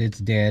because it's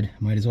dead.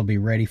 Might as well be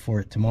ready for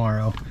it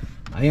tomorrow.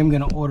 I am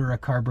going to order a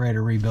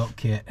carburetor rebuilt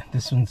kit.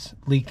 This one's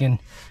leaking.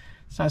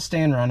 It's not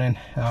staying running.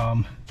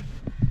 I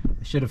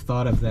should have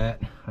thought of that,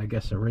 I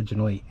guess,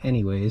 originally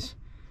anyways.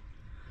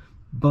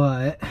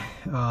 But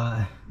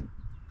I'm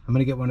going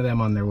to get one of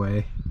them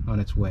on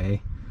its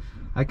way.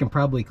 I can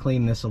probably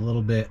clean this a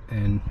little bit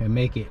and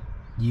make it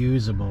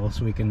usable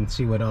so we can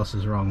see what else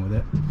is wrong with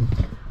it.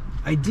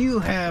 I do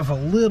have a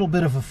little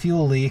bit of a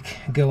fuel leak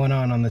going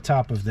on the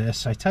top of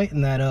this. I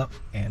tightened that up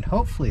and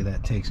hopefully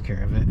that takes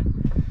care of it.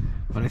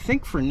 But I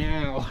think for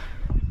now,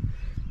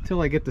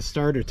 until I get the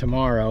starter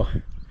tomorrow,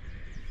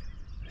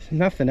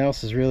 nothing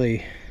else is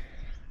really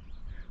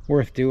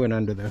worth doing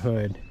under the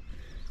hood.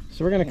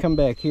 So we're gonna come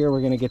back here,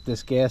 we're gonna get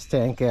this gas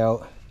tank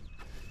out,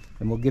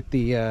 and we'll get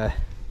the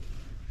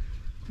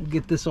we'll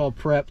get this all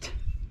prepped,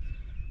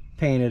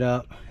 painted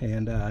up,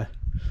 and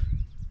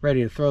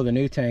ready to throw the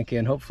new tank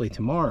in hopefully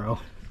tomorrow.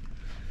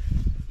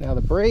 Now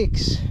the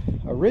brakes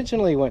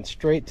originally went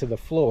straight to the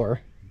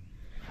floor,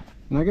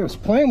 and I was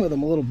playing with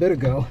them a little bit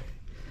ago,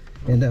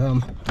 and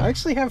I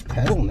actually have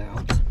pedal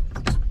now,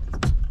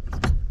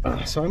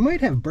 so I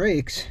might have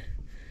brakes.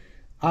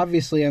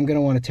 Obviously I'm going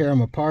to want to tear them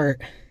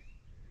apart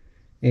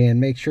and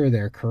make sure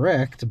they're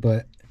correct,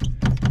 but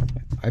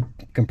I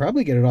can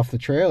probably get it off the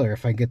trailer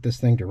if I get this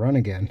thing to run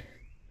again,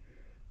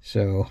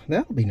 so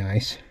that'll be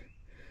nice.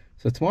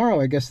 So tomorrow,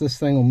 I guess this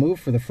thing will move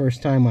for the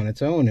first time on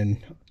its own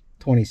in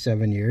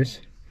 27 years.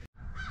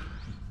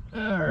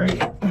 All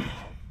right. I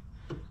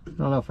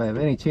don't know if I have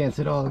any chance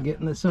at all of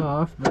getting this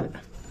off, but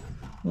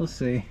we'll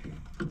see.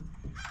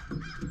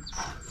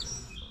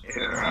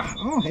 Yeah.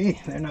 Oh,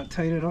 hey, they're not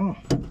tight at all.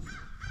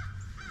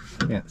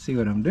 Can't see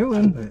what I'm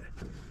doing, but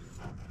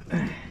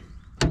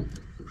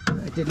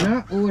I did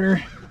not order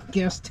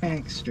gas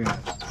tank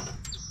straps.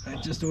 I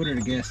just ordered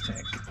a gas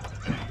tank.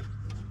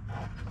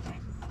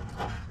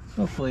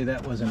 Hopefully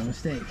that wasn't a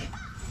mistake.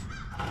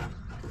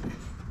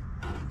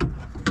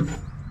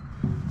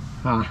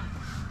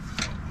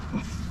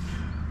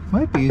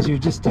 Might be easier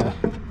just to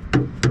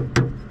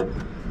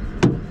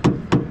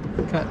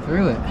cut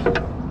through it,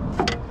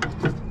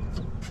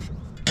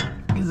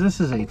 because this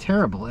is a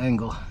terrible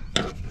angle.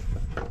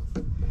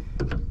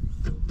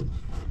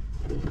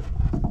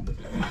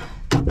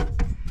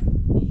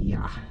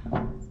 Yeah.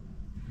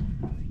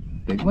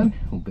 Big one?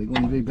 Will big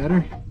one be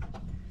better?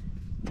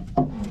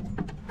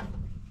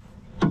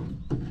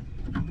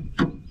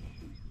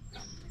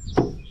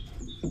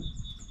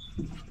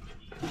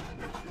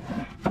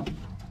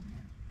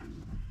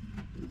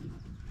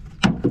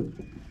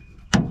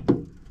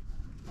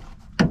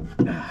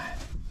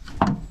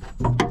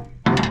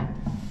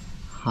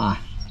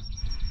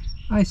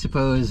 I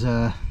suppose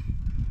that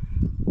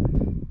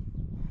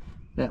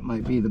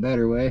might be the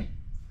better way.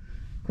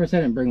 Of course, I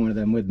didn't bring one of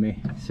them with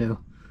me, so I'll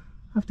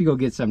have to go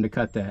get some to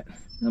cut that.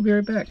 I'll be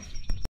right back.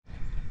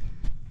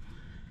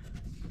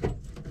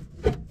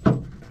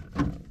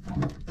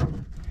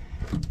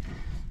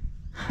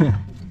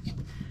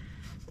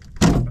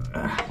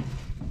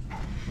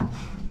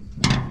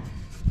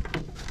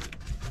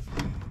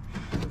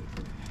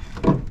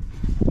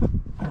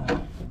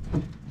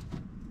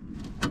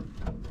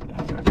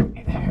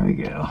 There we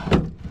go.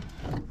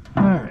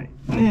 All right,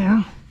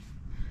 now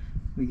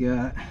we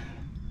got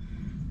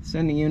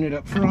sending unit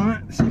up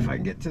front. Let's see if I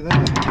can get to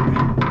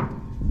that.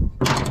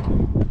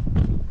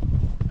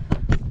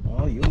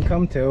 Well, you can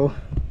come too.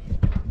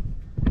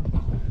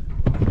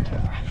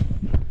 Yeah.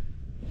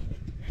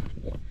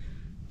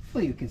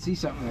 Well, you can see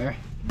something there.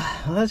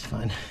 Well, that's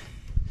fun.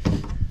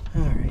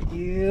 All right,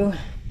 you.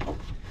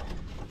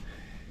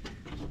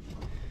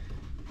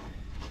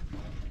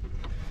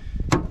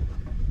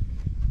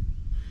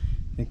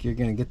 Think you're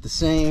gonna get the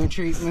same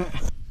treatment.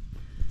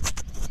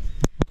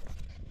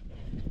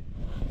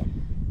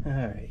 All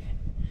right,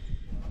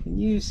 can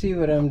you see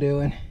what I'm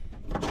doing?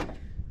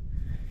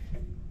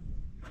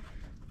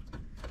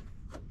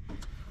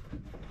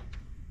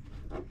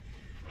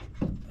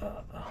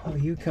 Oh,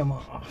 you come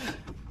off.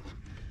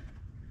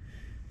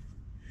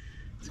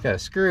 It's got a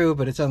screw,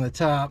 but it's on the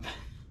top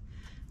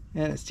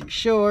and it's too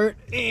short,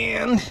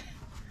 and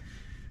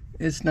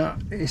it's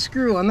not a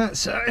screw on that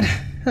side.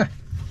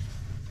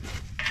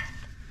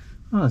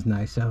 Oh, that's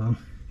nice of them.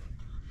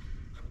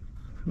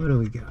 What do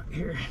we got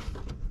here?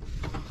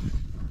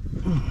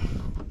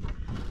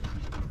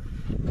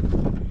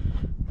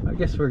 I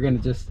guess we're gonna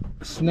just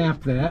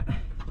snap that,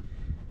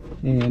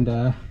 and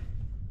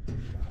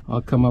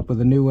I'll come up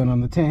with a new one on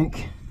the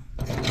tank.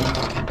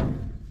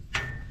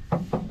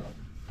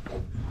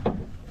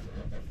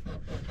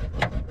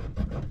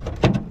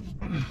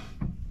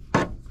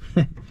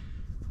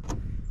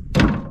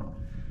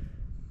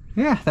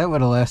 Yeah, that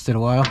would have lasted a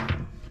while.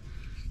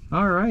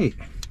 All right,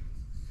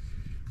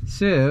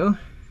 so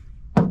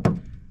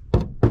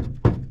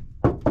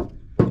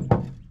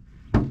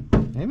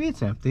maybe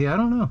it's empty, I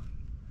don't know.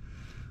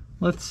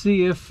 Let's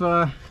see if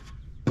the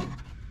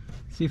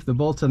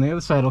bolts on the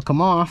other side will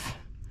come off,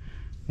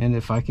 and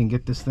if I can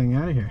get this thing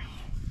out of here.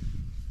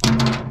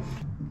 I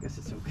guess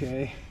it's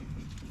okay.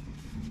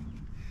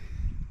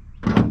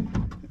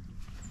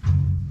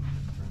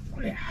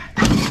 Yeah.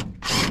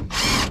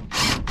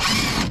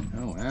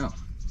 Oh wow.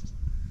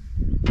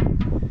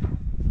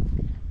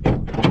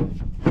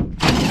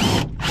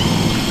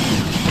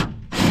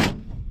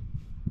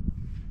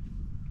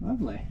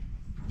 Lovely.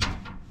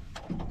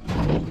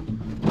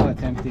 Oh,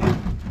 it's empty.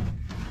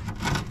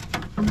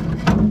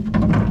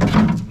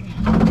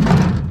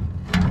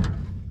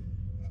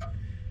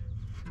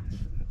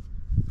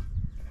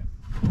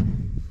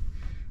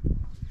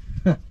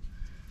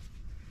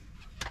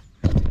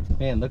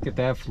 Man, look at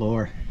that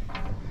floor.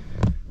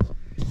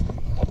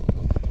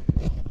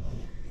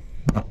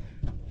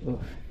 Oof.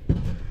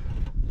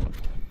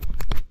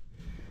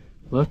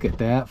 Look at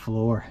that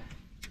floor.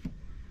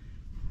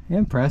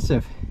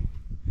 Impressive.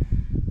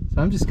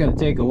 So I'm just going to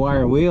take a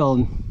wire wheel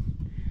and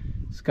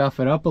scuff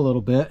it up a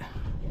little bit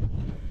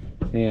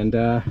and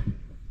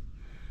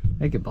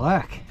make it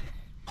black.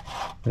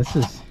 This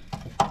is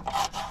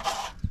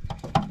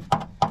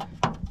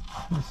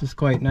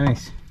quite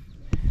nice.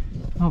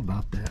 How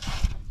about that?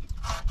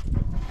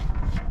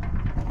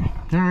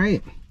 All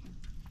right.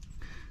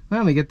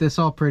 Well, let me get this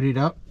all prettied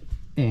up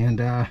and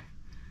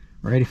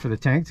ready for the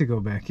tank to go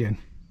back in.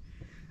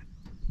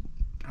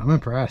 I'm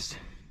impressed.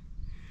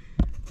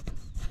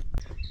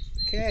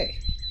 Okay,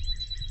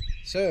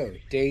 so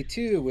day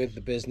 2 with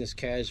the business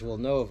casual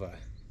Nova.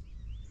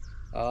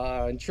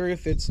 In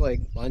truth, it's like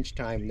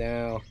lunchtime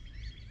now.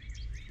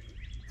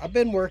 I've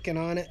been working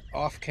on it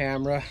off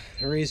camera.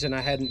 The reason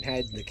I hadn't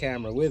had the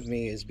camera with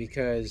me is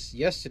because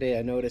yesterday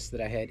I noticed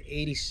that I had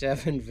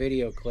 87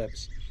 video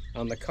clips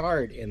on the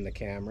card in the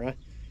camera,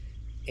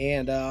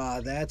 and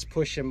that's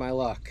pushing my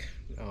luck.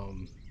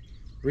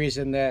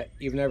 Reason that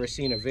you've never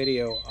seen a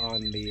video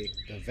on the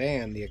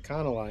van, the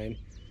Econoline,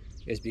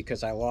 is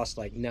because I lost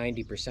like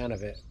 90%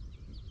 of it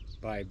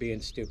by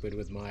being stupid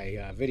with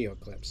my video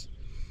clips.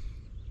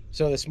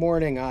 So this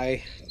morning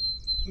I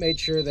made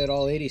sure that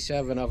all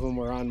 87 of them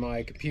were on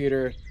my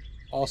computer,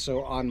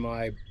 also on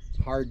my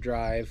hard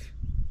drive,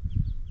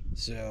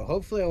 so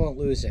hopefully I won't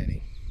lose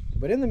any.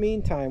 But in the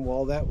meantime,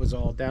 while that was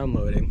all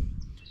downloading,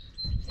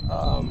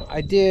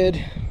 I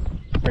did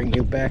bring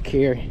you back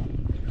here.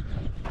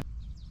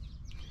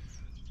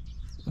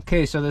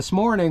 Okay, so this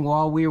morning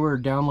while we were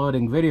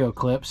downloading video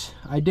clips,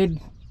 I did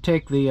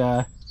take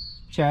the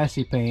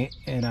chassis paint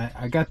and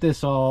I got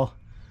this all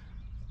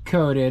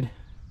coated.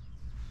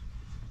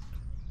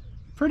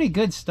 Pretty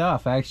good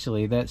stuff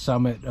actually, that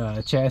Summit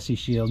chassis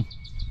shield.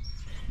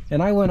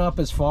 And I went up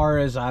as far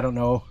as, I don't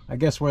know, I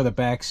guess where the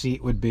back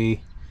seat would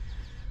be.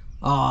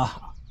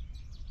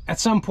 At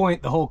some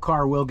point the whole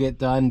car will get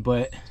done,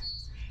 but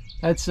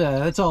that's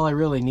all I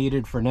really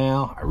needed for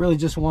now. I really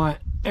just want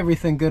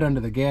everything good under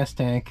the gas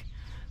tank.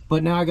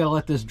 But now I gotta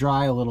let this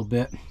dry a little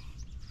bit.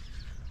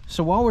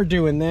 So while we're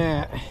doing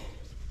that,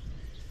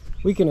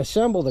 we can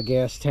assemble the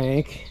gas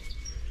tank.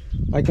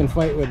 I can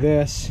fight with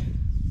this,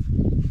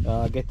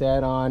 get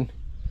that on,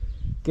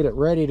 get it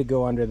ready to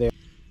go under there.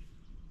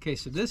 Okay,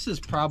 so this is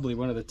probably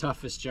one of the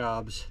toughest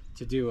jobs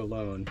to do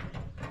alone.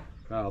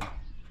 Well,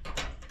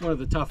 one of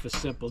the toughest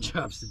simple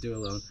jobs to do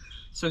alone.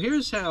 So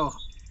here's how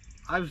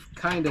I've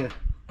kind of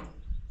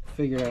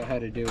figured out how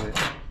to do it.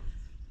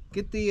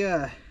 Get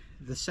the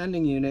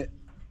sending unit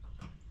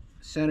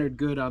centered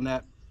good on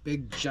that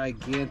big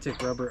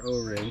gigantic rubber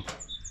O-ring.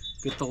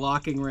 Get the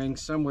locking ring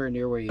somewhere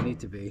near where you need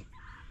to be.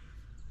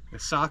 A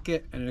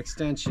socket and an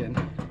extension.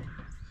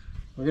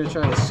 We're going to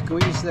try to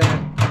squeeze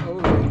that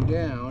O-ring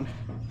down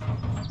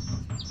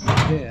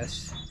like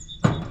this.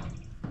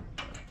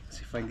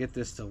 See if I can get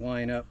this to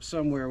line up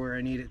somewhere where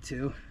I need it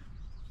to.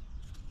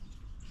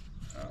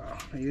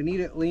 You need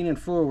it leaning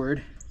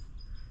forward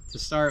to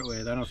start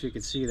with. I don't know if you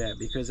can see that,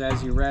 because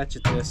as you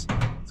ratchet this,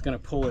 it's going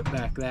to pull it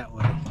back that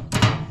way.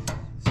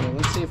 So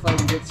let's see if I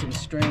can get some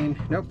strain.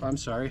 Nope, I'm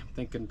sorry, I'm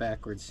thinking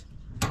backwards.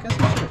 I guess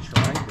I should have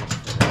tried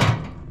this today.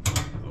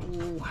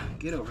 Oh,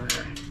 get over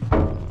there.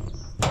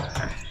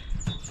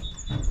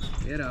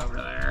 Get over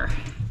there.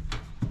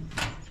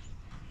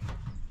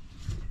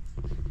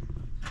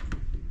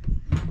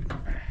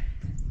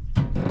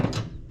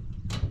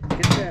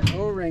 Get that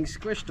O-ring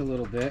squished a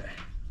little bit,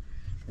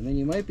 and then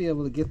you might be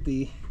able to get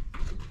the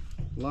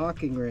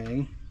locking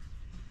ring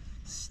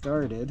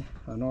started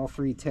on all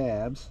 3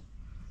 tabs.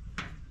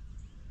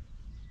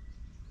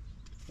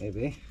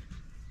 Maybe.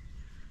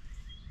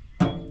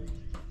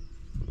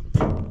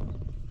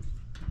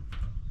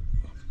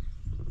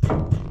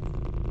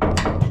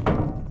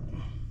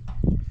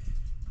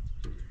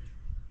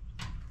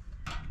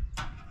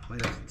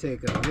 Might have to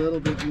take a little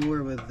bit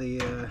more with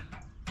the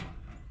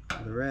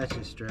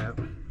ratchet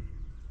strap.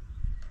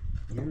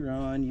 You're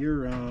on,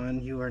 you're on,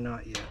 you are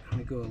not yet. Let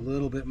me go a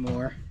little bit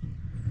more.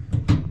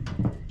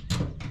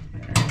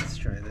 Alright, let's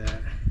try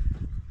that.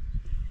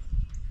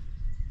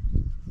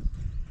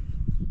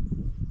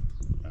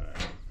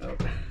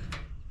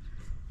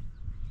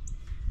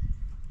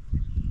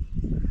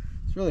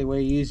 It's really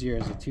way easier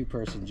as a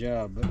 2-person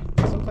job, but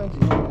sometimes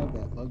you don't have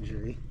that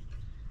luxury.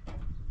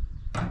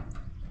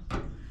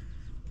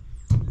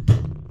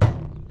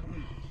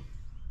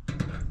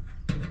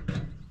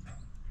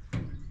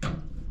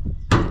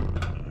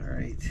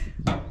 Alright.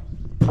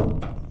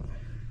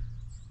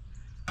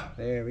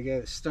 There, we got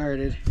it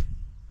started.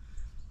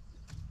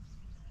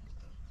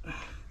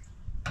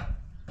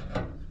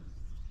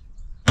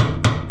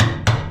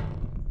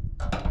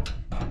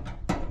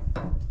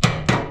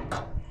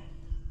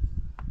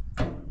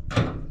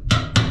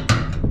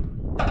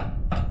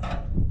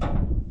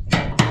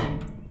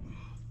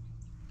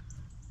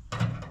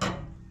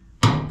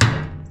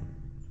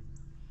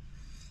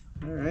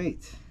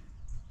 Alright,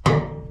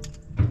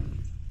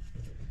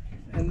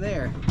 and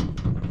there,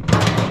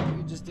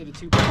 you just did a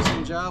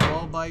 2-person job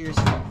all by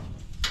yourself.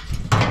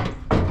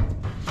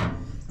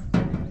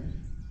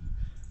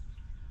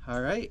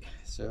 Alright,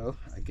 so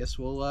I guess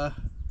we'll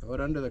throw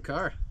it under the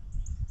car.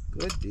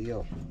 Good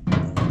deal.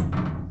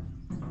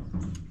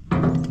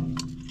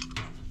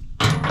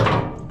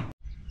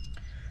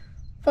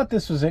 Thought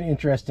this was an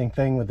interesting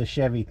thing with the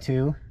Chevy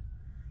 2,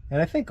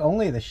 and I think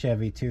only the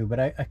Chevy 2, but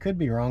I could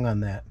be wrong on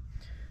that.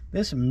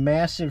 This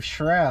massive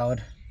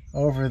shroud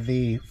over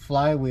the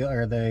flywheel,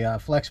 or the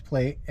flex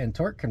plate and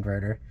torque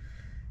converter,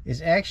 is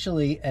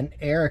actually an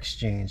air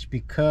exchange,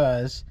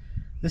 because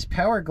this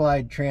Power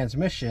Glide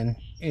transmission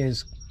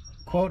is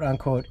quote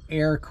unquote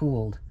air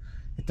cooled.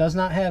 It does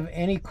not have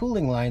any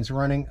cooling lines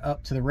running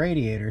up to the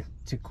radiator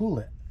to cool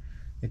it.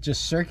 It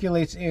just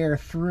circulates air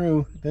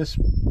through this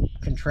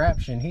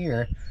contraption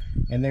here,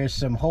 and there's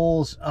some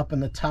holes up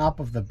in the top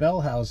of the bell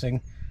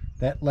housing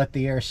that let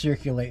the air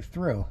circulate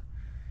through.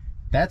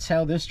 That's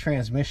how this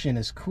transmission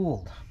is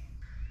cooled.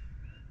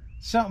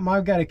 Something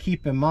I've got to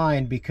keep in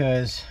mind,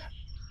 because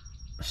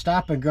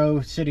stop and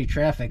go city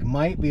traffic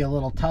might be a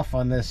little tough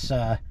on this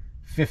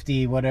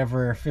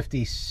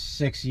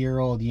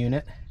 56-year-old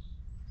unit.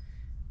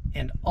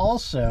 And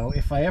also,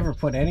 if I ever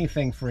put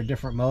anything for a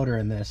different motor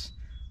in this,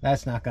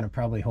 that's not going to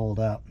probably hold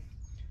up.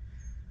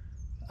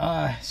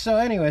 So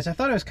anyways, I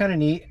thought it was kind of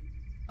neat.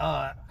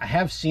 I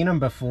have seen them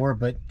before,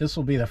 but this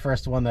will be the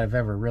first one that I've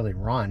ever really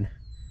run.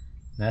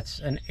 That's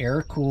an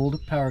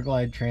air-cooled Power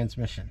Glide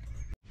transmission.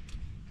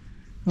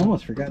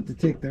 Almost forgot to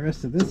take the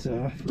rest of this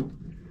off.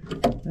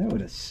 That would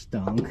have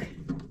stunk.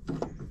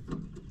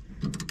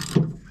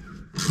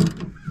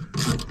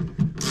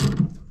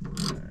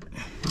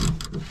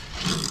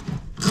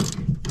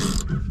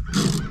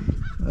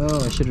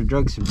 Oh, I should have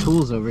dragged some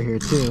tools over here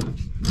too,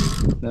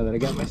 now that I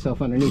got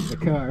myself underneath the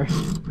car.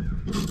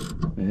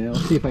 Yeah, I'll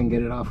see if I can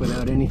get it off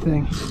without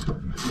anything.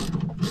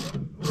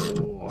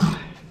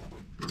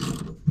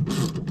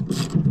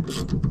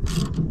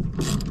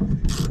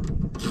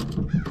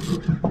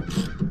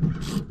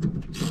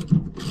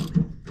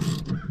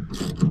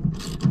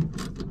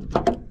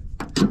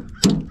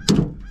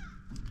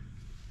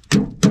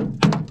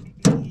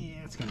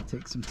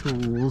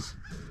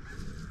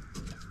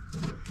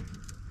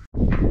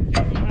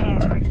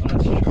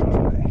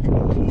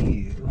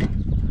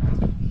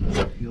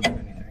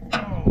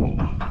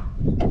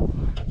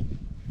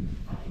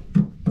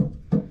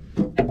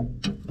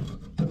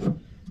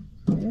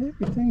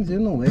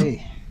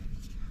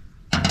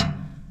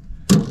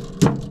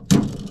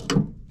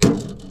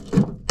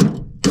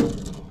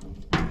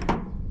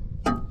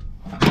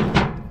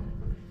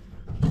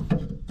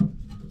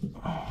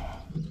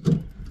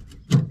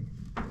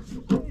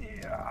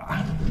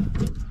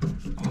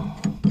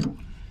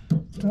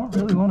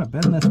 really want to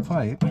bend this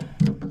pipe.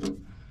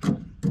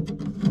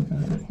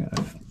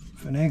 Gotta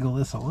finagle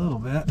this a little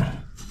bit.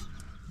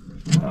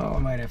 Oh, I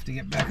might have to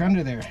get back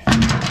under there.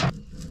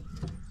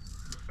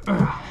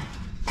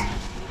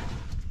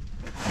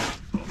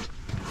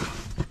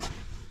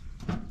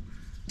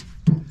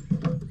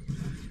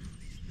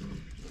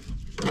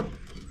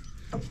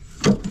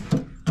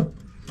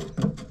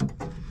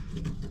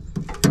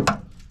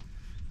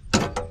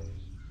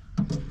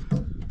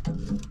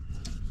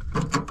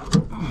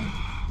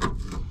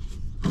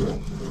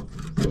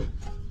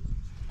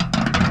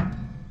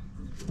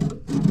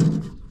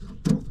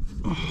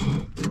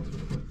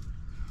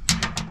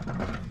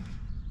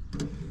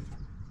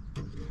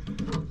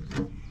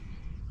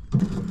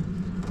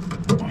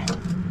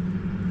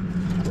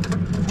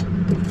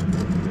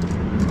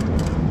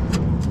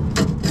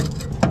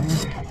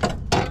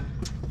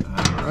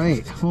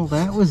 Right, well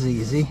that was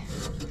easy.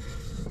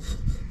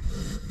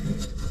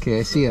 Okay,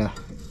 I see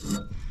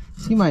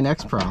my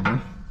next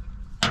problem,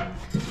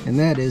 and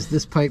that is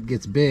this pipe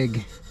gets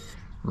big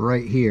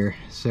right here,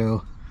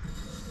 so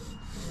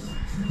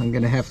I'm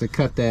gonna have to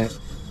cut that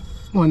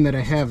one that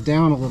I have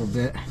down a little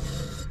bit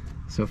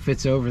so it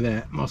fits over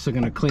that. I'm also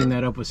gonna clean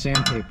that up with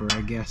sandpaper,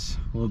 I guess,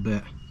 a little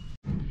bit.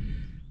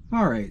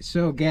 All right,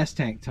 so gas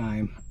tank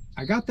time.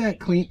 I got that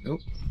clean. Oh,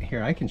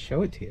 here, I can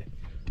show it to you.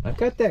 I've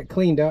got that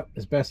cleaned up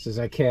as best as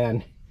I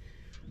can.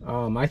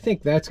 I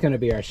think that's going to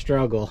be our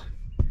struggle.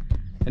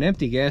 An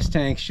empty gas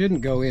tank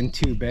shouldn't go in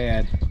too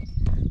bad.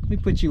 Let me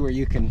put you where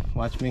you can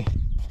watch me,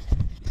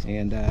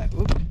 and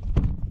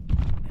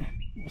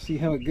we'll see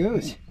how it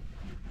goes.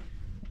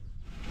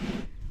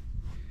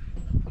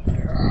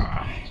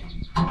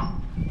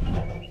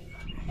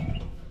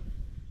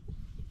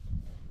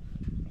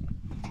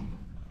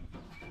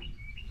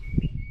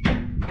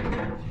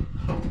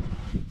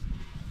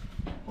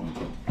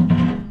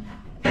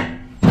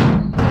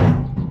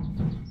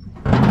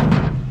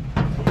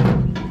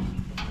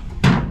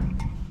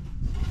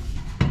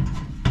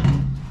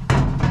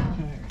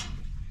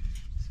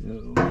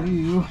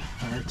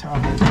 Our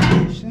top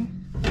location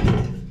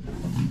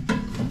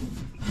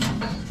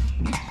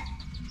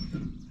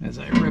as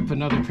I rip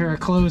another pair of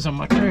clothes on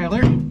my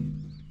trailer.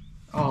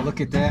 Oh, look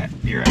at that.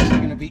 You're actually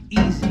going to be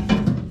easy.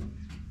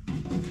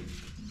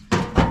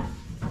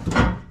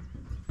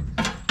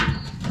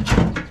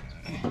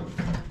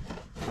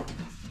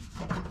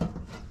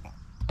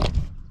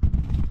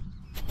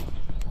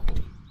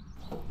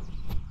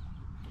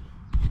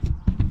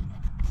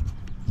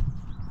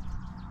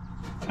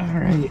 All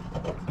right.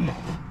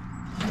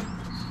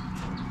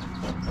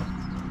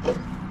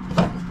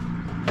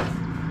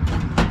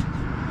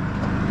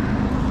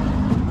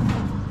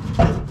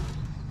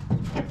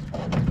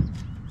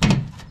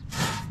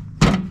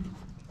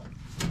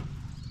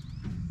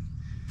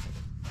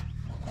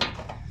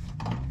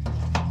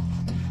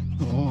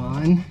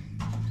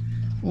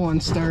 One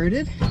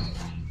started.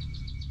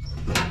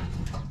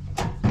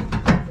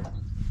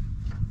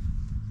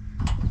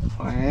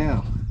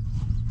 Wow.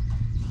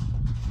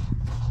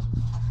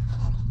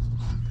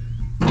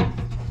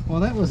 Well,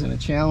 that wasn't a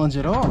challenge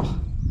at all.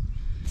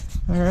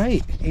 All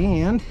right,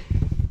 and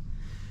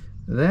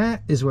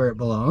that is where it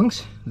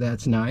belongs.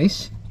 That's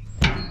nice.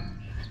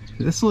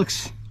 This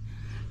looks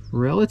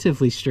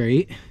relatively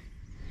straight,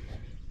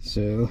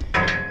 so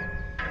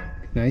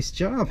nice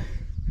job.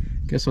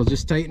 Guess I'll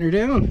just tighten her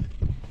down.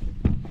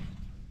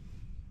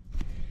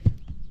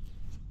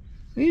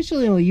 I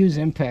usually only use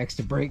impacts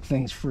to break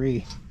things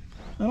free.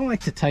 I don't like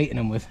to tighten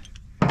them with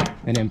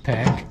an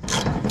impact,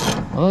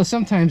 although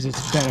sometimes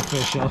it's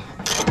beneficial.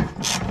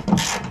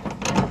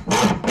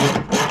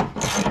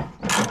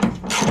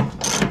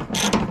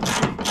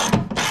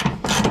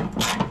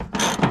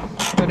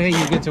 But hey,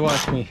 you get to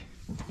watch me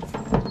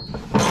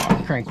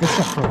crank this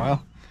up for a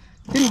while.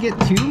 Didn't get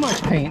too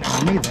much paint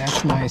on me,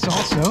 that's nice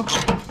also.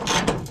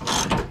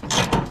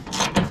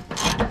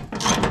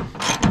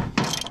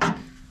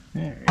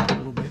 Alright, a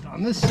little bit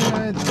on this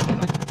side.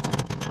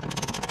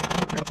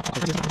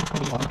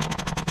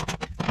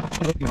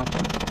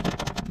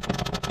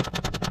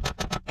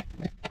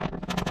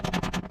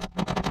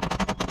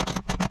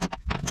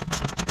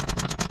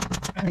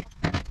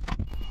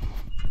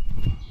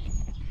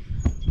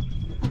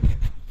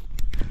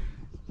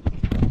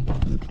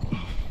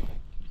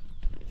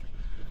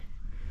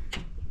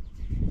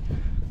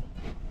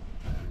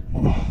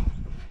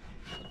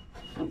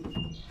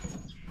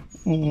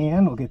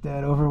 And we'll get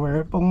that over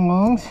where it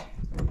belongs,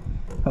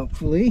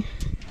 hopefully.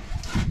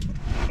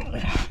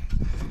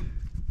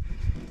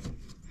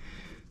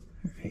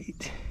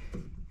 Right.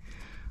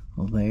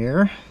 Well,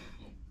 there.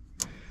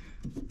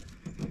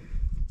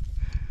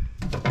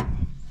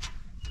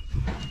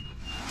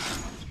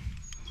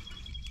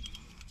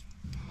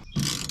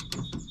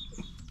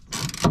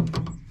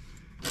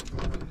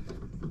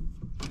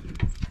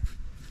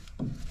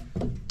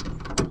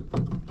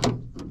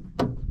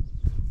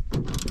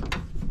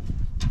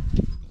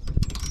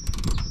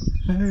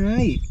 All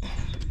right,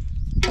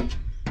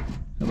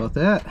 how about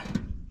that?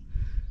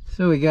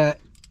 So we got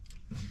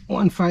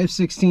 1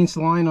 5/16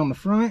 line on the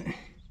front,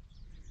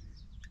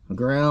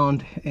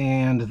 ground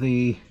and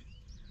the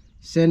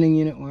sending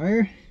unit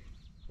wire,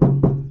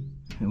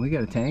 and we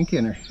got a tank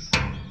in her.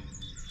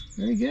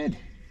 Very good.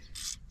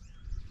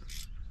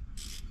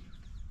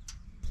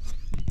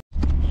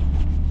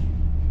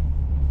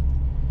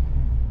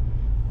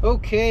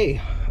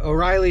 Okay,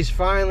 O'Reilly's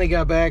finally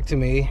got back to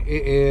me.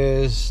 It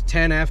is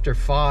 10 after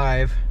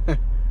 5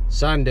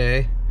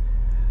 Sunday,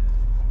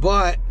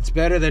 but it's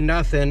better than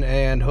nothing,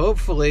 and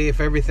hopefully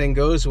if everything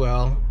goes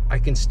well I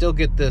can still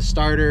get the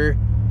starter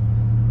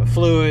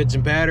fluids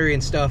and battery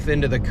and stuff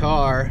into the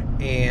car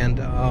and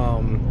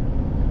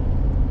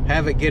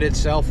have it get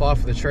itself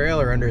off the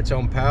trailer under its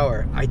own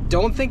power. I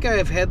don't think I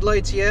have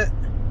headlights yet.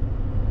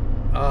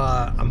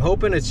 I'm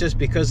hoping it's just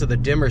because of the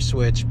dimmer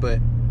switch, but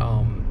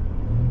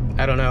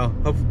I don't know.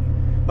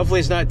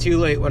 Hopefully it's not too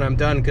late when I'm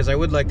done, because I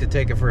would like to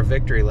take it for a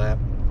victory lap.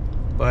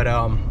 But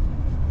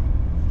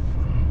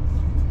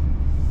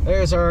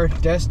there's our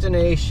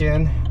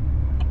destination.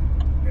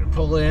 Gonna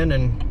pull in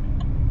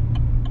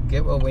and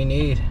get what we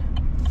need.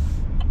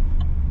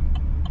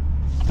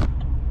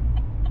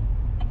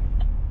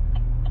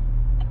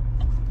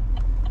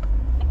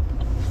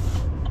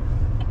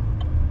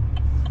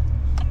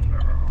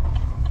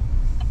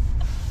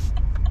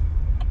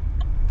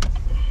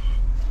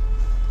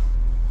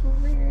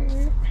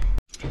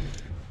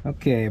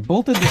 Okay,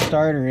 bolted the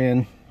starter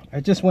in. I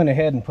just went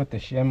ahead and put the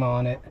shim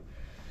on it.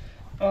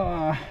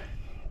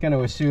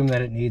 Gonna assume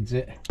that it needs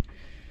it.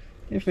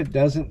 If it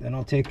doesn't, then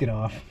I'll take it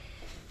off.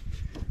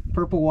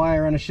 Purple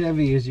wire on a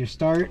Chevy is your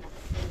start.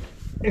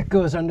 It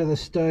goes under the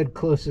stud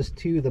closest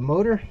to the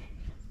motor,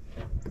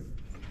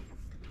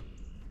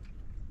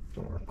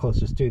 or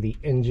closest to the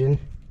engine.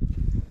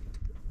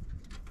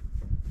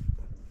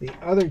 The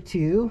other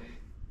two,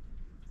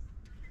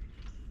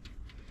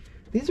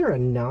 these are a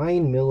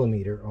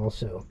 9mm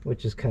also,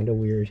 which is kind of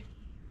weird.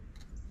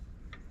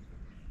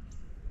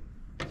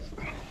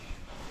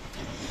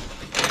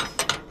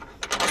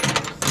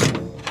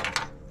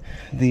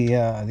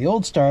 The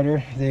old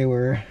starter, they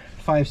were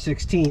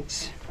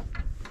 5/16.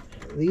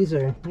 These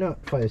are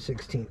not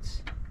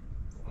 5/16.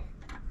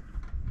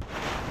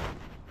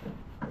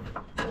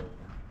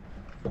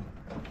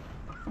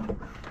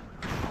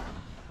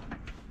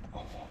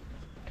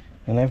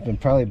 And I've been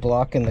probably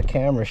blocking the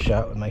camera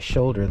shot with my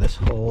shoulder this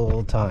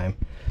whole time.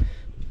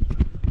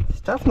 It's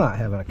tough not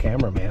having a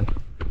cameraman.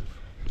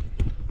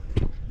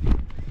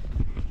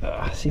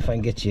 See if I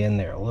can get you in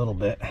there a little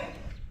bit.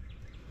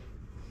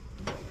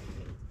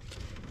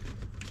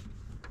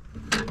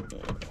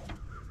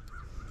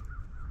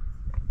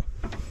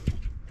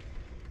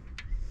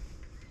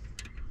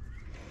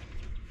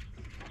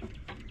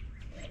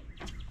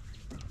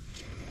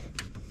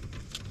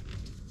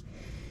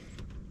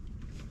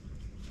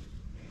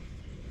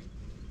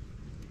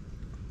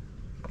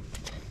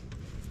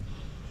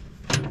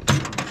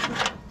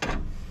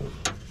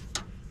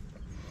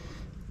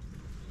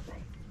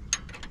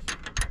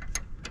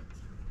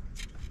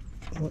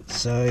 What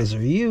size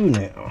are you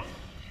now?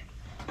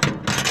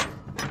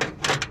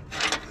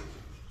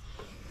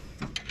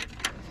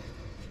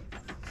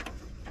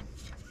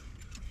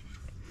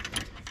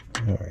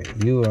 All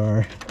right, you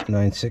are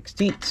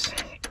 9/16.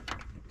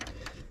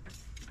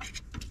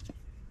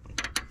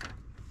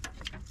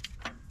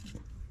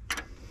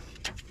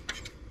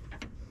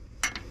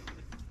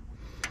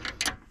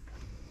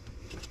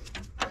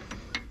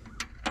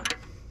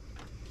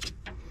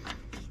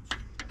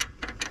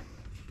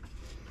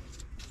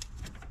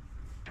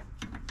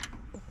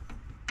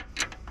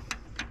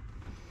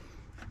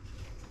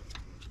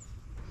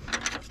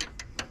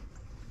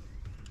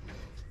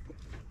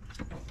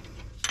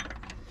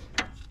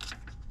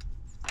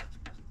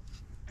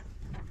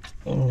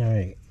 All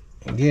right,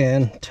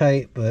 again,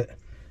 tight, but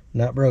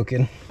not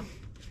broken.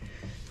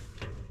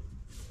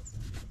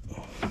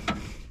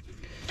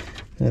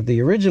 Now,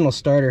 the original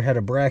starter had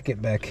a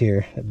bracket back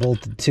here that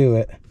bolted to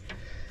it.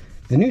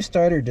 The new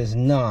starter does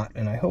not,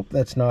 and I hope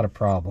that's not a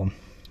problem.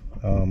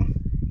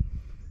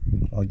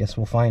 Well, I guess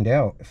we'll find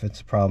out if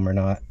it's a problem or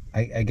not.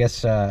 I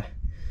guess, I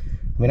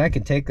mean, I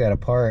could take that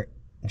apart,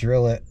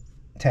 drill it,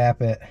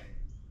 tap it.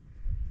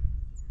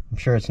 I'm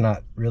sure it's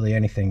not really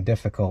anything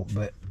difficult,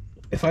 but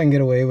if I can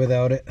get away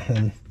without it,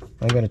 then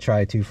I'm going to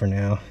try to for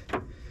now.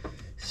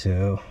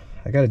 So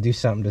I got to do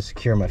something to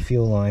secure my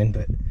fuel line,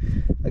 but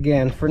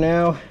again, for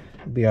now,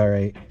 it'll be all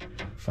right.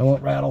 I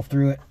won't rattle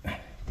through it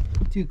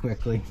too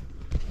quickly.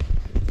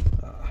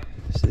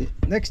 So the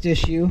next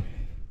issue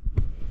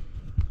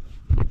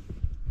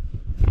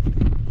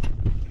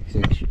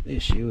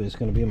is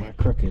going to be my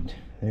crooked.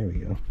 There we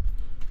go.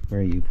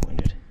 Where are you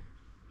pointed?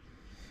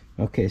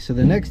 Okay, so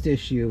the next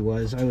issue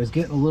was I was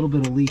getting a little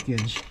bit of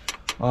leakage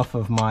off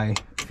of my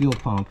fuel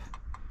pump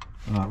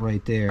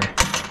right there.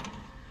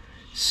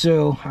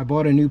 So I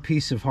bought a new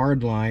piece of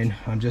hard line.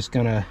 I'm just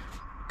gonna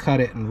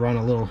cut it and run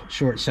a little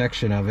short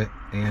section of it,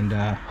 and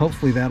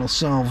hopefully that'll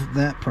solve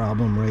that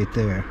problem right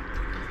there.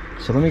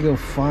 So let me go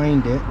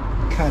find it,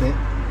 cut it,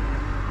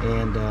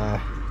 and I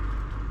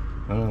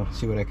don't know,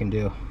 see what I can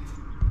do.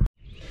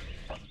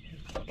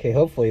 Okay,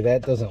 hopefully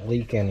that doesn't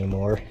leak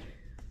anymore.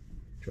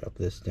 Drop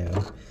this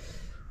down.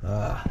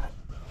 I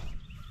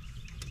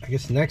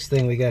guess the next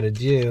thing we got to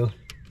do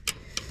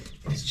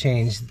is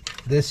change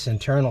this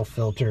internal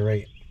filter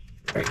right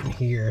in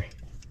here.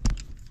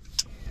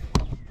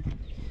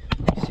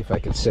 See if I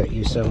can set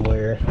you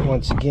somewhere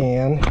once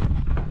again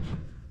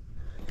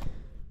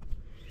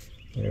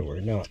where we're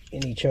not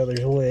in each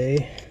other's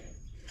way.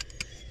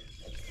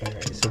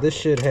 Alright, so this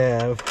should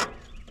have,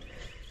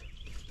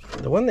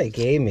 the one they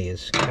gave me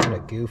is kind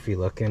of goofy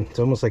looking. It's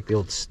almost like the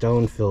old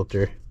stone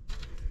filter.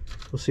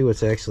 We'll see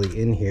what's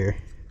actually in here.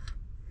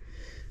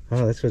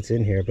 Oh, that's what's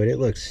in here, but it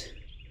looks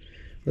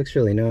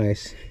really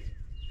nice.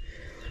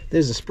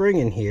 There's a spring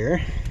in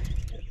here,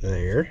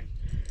 there.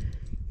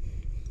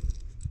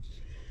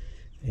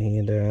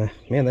 And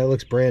man, that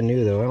looks brand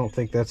new though. I don't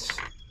think that's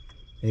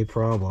a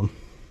problem.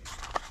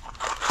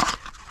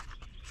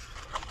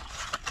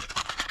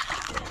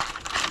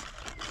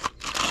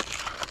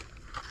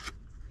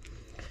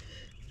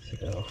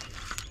 So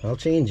I'll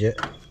change it.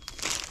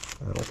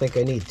 I don't think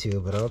I need to,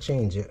 but I'll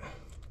change it.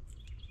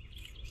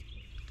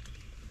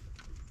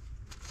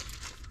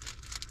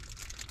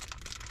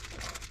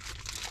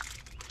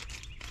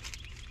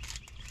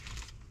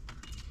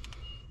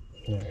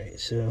 Alright,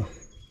 so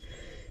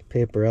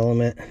paper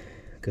element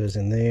goes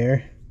in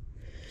there.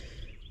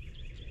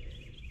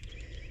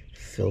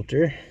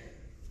 Filter.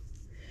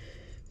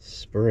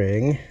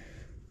 Spring.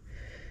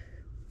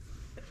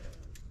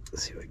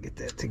 Let's see if I can get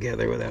that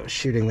together without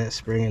shooting that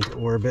spring into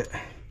orbit.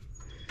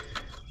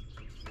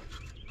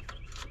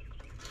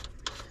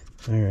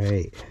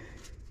 Alright.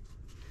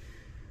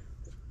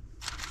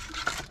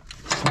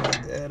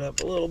 Slide that up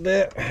a little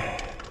bit.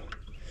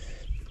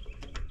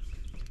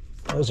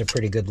 Those are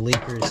pretty good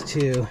leakers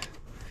too.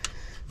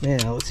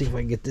 Now let's see if I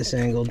can get this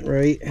angled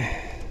right.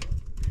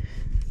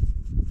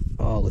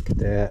 Oh, look at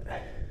that.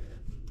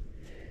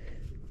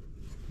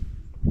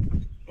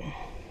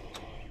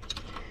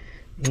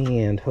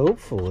 And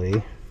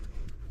hopefully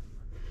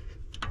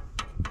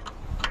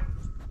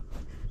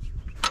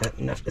that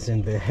nut is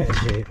in bad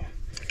shape.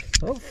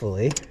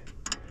 Hopefully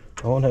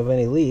I won't have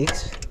any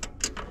leaks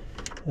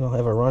and I'll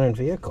have a running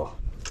vehicle.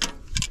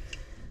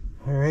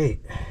 Alright.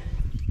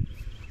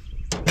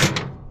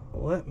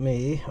 Let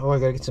me, I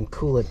gotta get some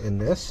coolant in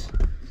this.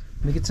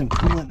 Let me get some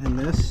coolant in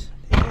this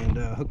and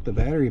hook the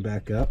battery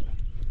back up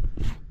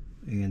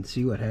and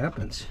see what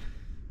happens.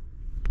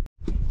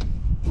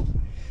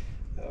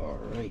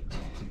 Alright.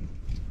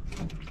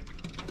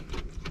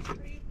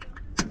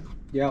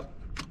 Yep.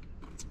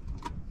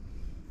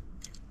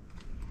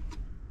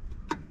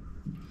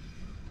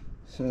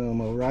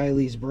 Some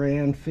O'Reilly's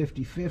brand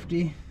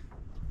 50/50.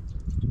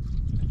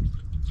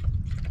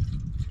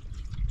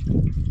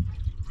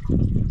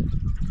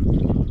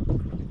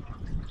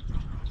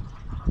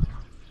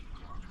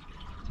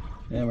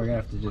 And we're gonna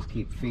have to just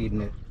keep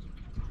feeding it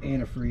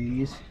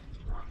antifreeze.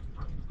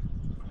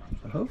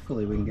 But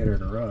hopefully we can get her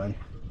to run.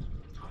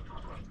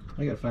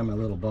 I gotta find my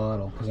little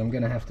bottle because I'm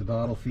gonna have to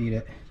bottle feed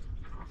it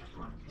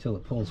until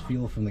it pulls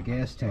fuel from the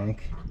gas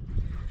tank.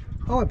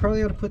 Oh, I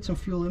probably ought to put some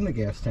fuel in the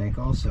gas tank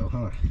also,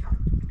 huh?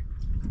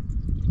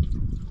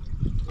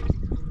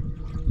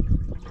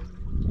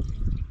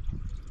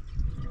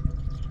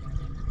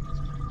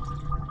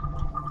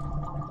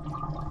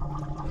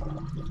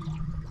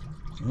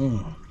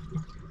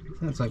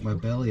 Sounds like my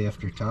belly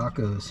after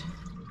tacos.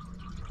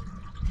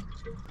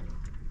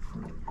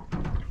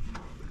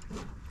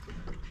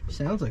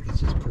 Sounds like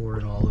it's just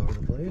pouring all over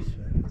the place.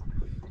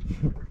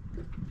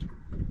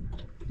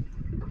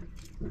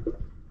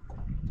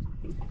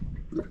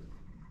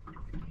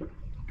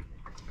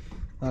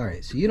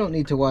 Alright, so you don't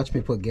need to watch me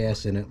put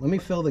gas in it. Let me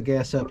fill the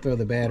gas up, throw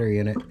the battery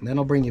in it, and then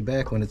I'll bring you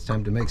back when it's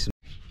time to make some.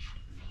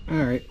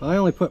 Alright, well, I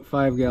only put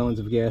 5 gallons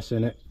of gas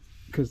in it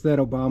because that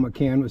Obama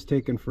can was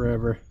taking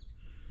forever.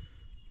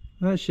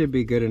 That should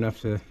be good enough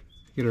to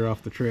get her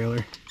off the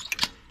trailer.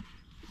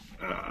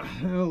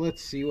 Well,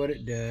 let's see what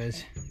it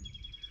does.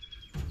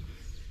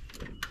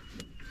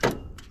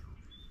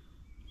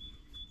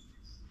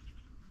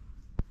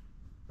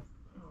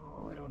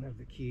 Oh, I don't have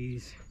the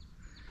keys.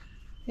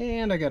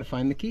 And I gotta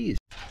find the keys.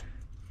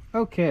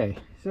 Okay,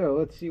 so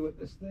let's see what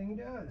this thing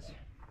does.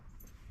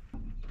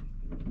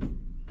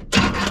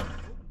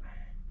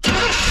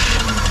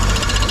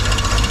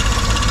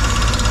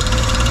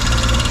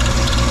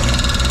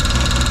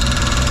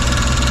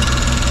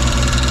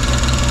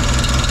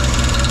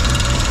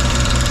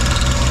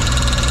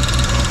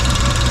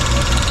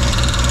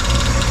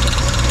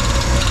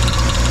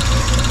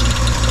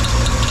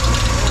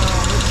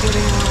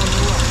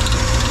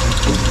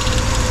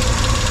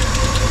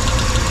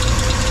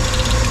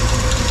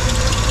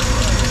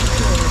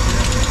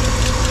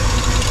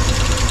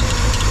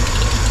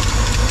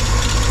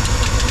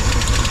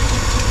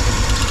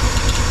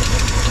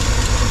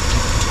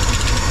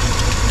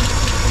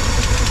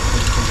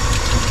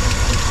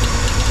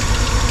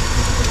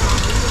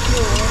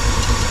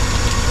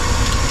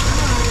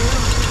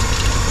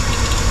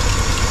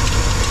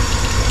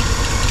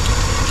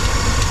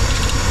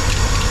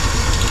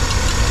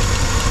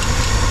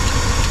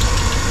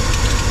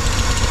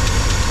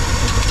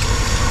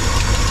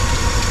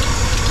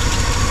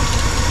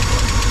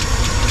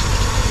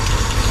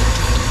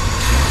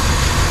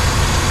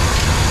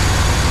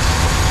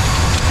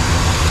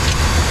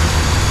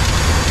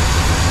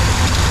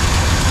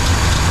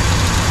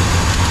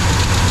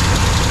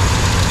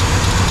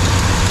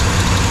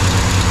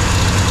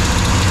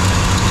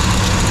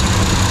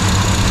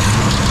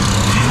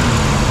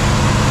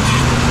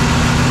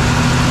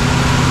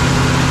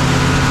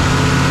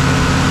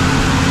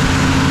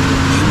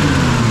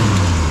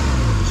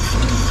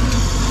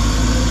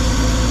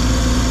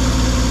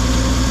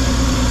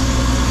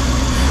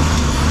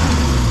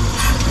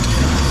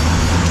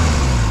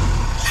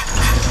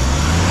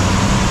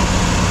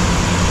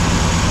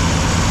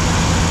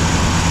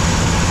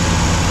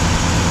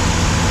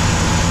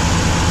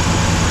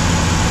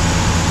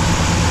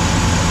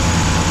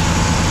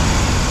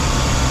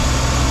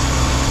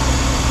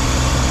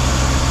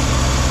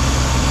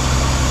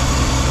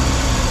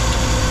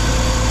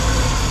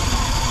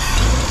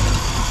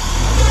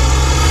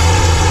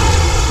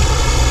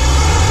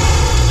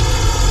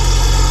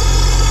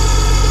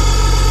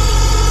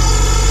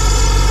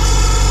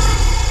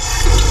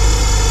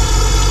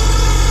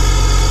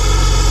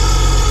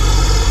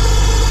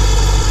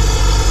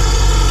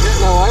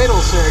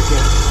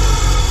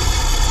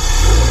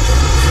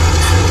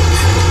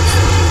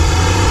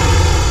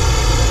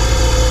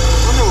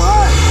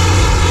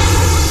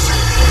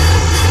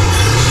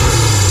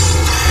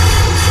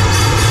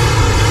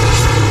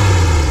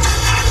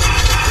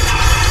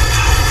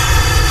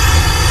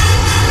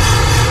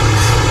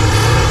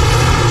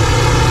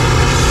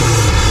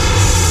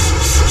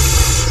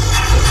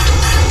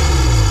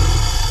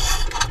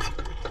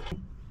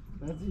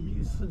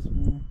 is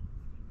man.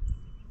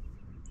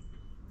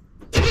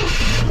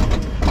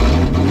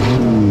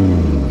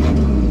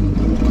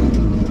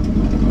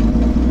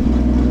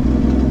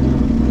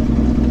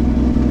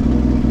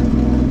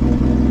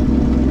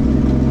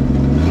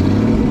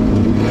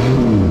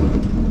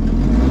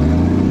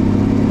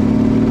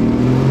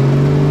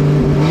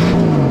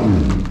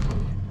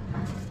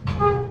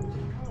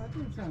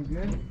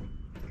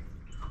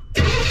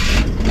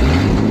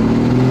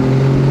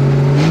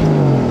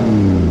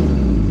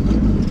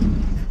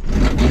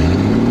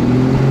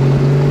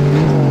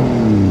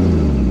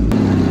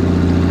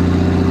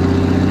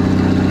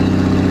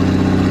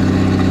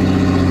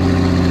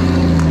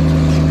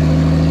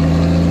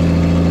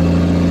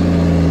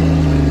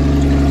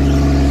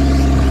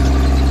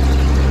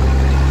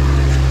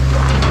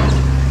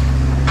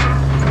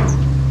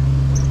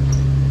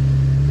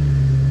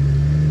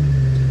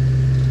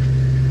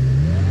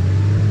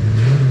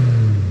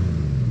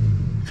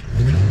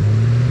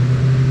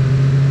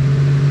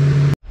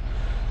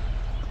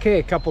 Okay,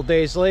 a couple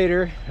days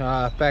later,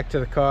 back to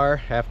the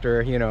car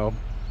after, you know,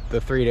 the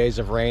 3 days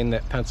of rain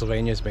that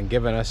Pennsylvania's been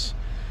giving us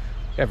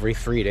every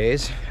 3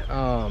 days.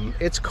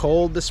 It's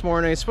cold this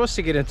morning. It's supposed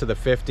to get into the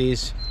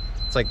 50s.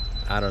 It's like,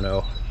 I don't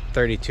know,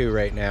 32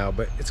 right now,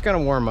 but it's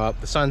gonna warm up.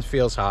 The sun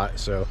feels hot,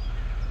 so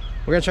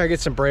we're gonna try to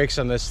get some brakes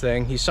on this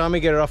thing. You saw me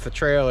get it off the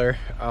trailer.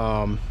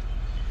 And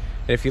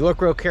if you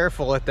look real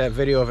careful at that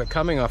video of it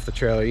coming off the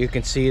trailer, you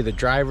can see the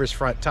driver's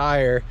front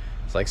tire.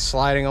 It's like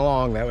sliding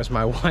along. That was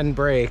my one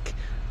brake.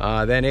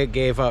 Then it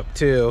gave up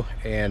too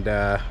and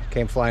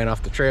came flying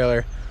off the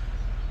trailer.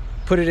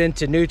 Put it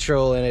into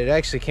neutral and it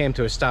actually came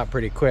to a stop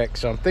pretty quick.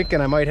 So I'm thinking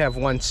I might have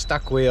one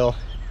stuck wheel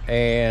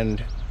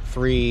and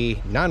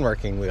 3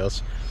 non-working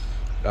wheels.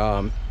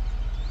 We'll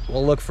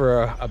look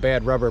for a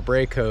bad rubber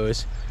brake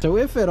hose. So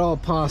if at all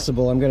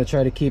possible, I'm going to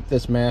try to keep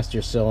this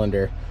master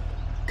cylinder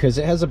because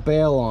it has a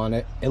bail on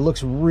it. It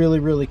looks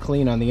really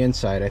clean on the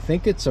inside. I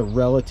think it's a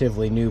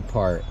relatively new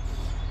part.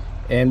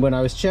 And when I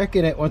was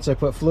checking it, once I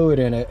put fluid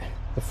in it,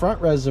 the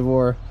front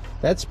reservoir,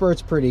 that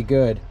spurt's pretty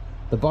good.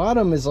 The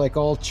bottom is like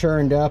all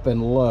churned up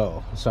and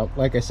low. So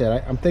like I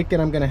said, I'm thinking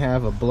I'm gonna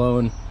have a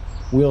blown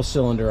wheel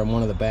cylinder on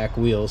one of the back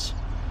wheels.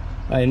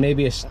 And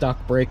maybe a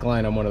stuck brake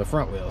line on one of the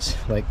front wheels,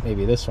 like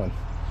maybe this one.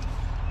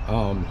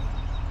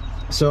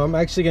 So I'm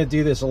actually gonna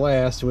do this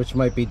last, which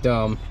might be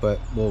dumb, but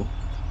we'll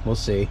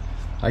see.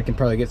 I can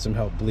probably get some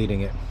help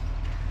bleeding it.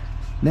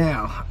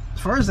 Now, as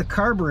far as the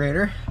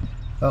carburetor,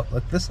 oh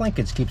look, this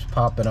linkage keeps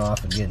popping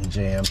off and getting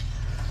jammed.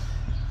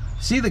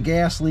 See the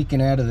gas leaking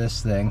out of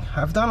this thing.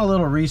 I've done a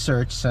little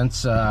research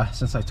since I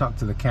talked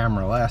to the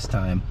camera last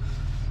time,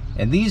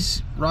 and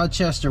these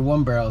Rochester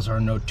 1-barrels are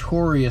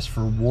notorious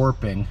for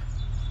warping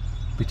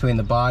between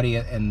the body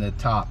and the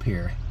top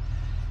here.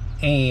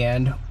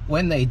 And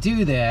when they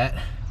do that,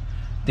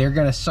 they're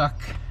gonna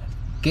suck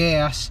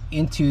gas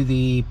into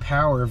the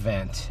power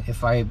vent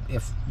if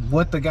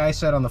what the guy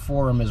said on the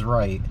forum is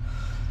right.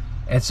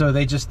 And so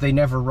they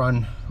never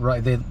run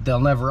right. They'll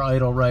never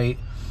idle right.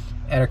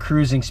 At a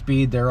cruising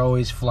speed, they're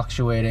always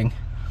fluctuating.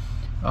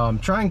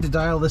 Trying to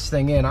dial this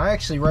thing in. I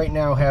actually right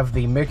now have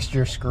the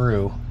mixture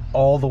screw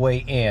all the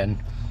way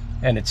in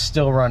and it's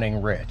still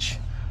running rich.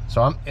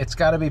 So it's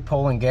got to be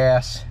pulling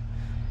gas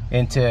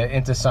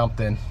into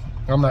something.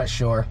 I'm not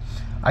sure.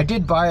 I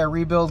did buy a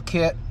rebuild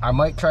kit. I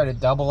might try to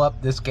double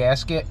up this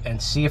gasket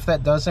and see if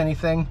that does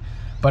anything.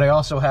 But I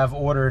also have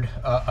ordered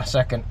a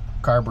second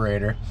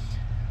carburetor.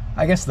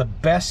 I guess the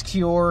best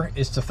cure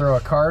is to throw a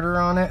carter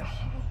on it.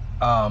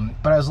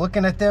 But I was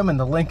looking at them and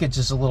the linkage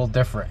is a little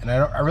different, and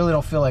I really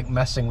don't feel like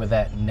messing with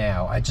that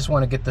now. I just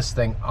want to get this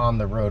thing on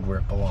the road where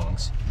it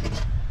belongs.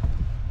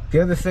 The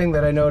other thing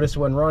that I noticed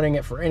when running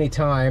it for any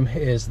time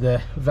is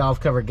the valve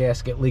cover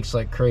gasket leaks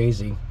like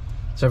crazy.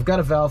 So I've got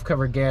a valve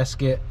cover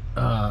gasket,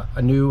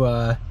 a new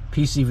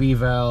PCV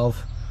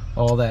valve,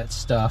 all that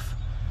stuff.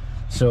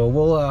 So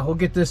we'll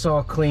get this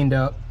all cleaned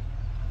up.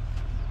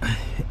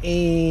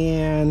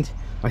 And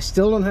I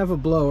still don't have a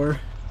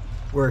blower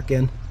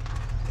working.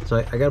 So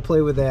I gotta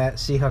play with that,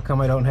 see how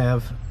come I don't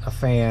have a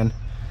fan.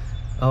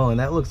 Oh, and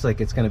that looks like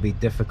it's gonna be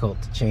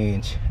difficult to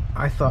change.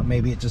 I thought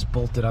maybe it just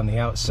bolted on the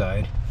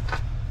outside.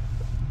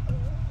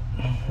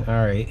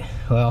 All right,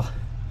 well,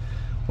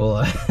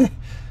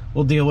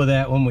 we'll deal with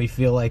that when we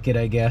feel like it,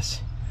 I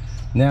guess.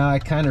 Now I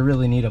kind of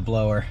really need a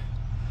blower.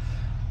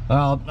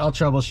 I'll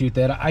troubleshoot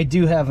that. I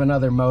do have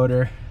another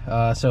motor,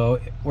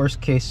 so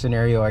worst case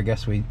scenario, I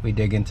guess we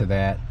dig into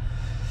that.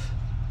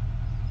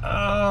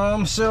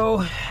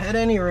 So at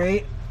any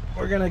rate,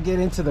 we're gonna get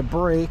into the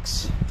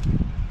brakes.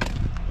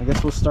 I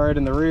guess we'll start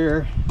in the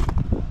rear.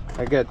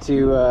 I got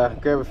to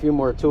grab a few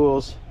more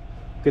tools,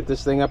 get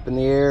this thing up in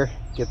the air,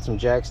 get some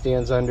jack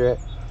stands under it,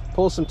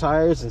 pull some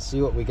tires and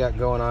see what we got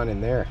going on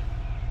in there.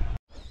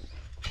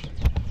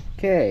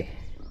 Okay,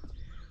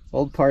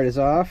 old part is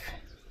off,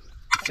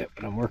 except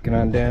what I'm working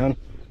on down.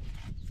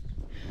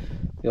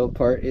 The old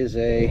part is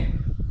a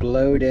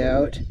blowed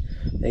out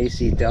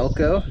AC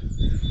Delco,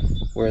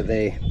 where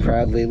they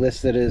proudly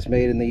list it as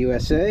made in the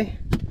USA.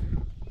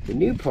 The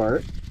new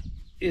part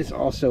is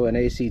also an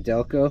AC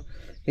Delco.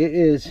 It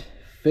is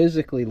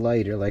physically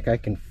lighter, like I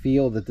can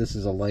feel that this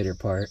is a lighter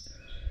part.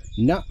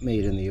 Not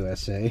made in the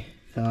USA,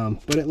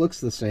 but it looks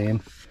the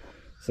same.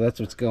 So that's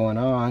what's going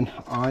on.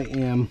 I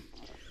am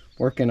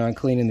working on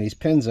cleaning these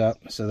pins up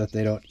so that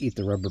they don't eat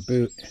the rubber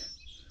boot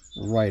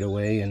right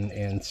away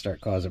and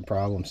start causing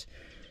problems.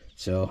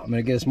 So I'm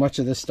going to get as much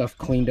of this stuff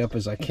cleaned up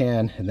as I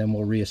can, and then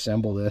we'll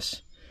reassemble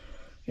this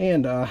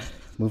and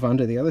move on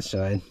to the other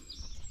side.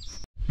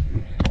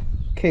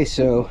 Okay,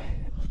 so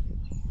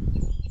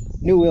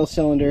new wheel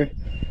cylinder,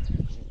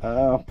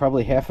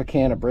 probably half a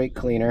can of brake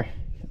cleaner.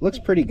 It looks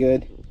pretty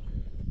good,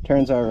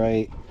 turns out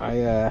right.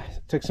 I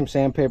took some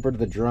sandpaper to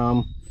the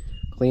drum,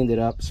 cleaned it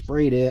up,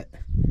 sprayed it.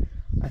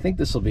 I think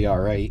this will be all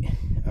right.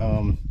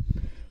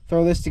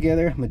 Throw this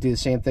together. I'm gonna do the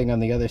same thing on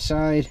the other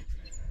side.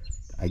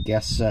 I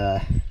guess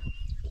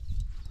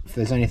if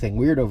there's anything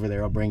weird over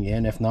there, I'll bring you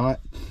in. If not,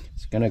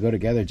 it's gonna go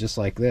together just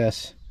like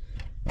this.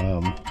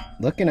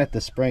 Looking at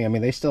the spring, I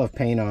mean, they still have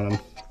paint on them.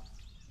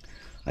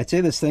 I'd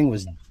say this thing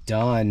was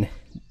done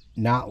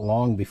not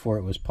long before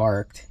it was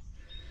parked.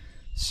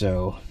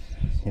 So,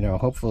 you know,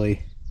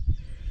 hopefully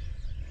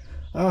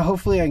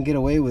I can get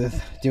away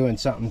with doing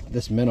something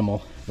this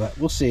minimal, but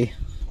we'll see.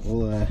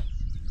 We'll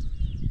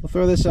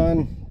throw this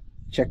on,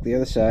 check the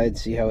other side,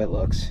 see how it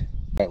looks.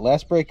 All right,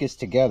 last brake is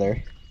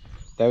together.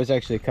 That was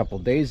actually a couple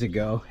days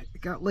ago.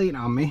 It got late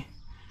on me.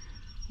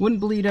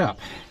 Wouldn't bleed up.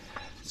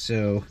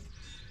 So,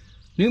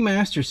 new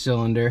master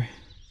cylinder,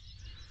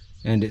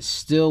 and it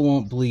still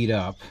won't bleed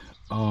up.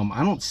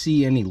 I don't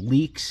see any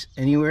leaks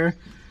anywhere,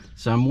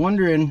 so I'm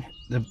wondering,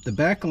 the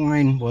back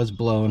line was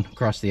blown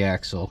across the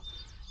axle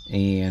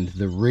and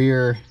the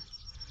rear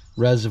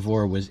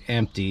reservoir was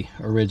empty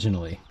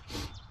originally.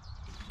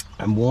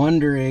 I'm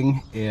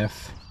wondering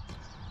if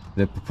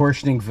the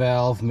proportioning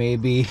valve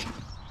maybe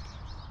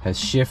has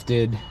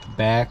shifted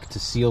back to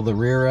seal the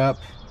rear up.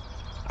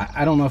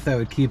 I don't know if that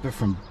would keep it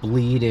from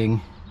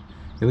bleeding.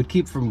 It would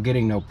keep from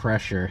getting no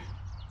pressure.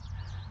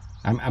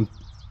 I'm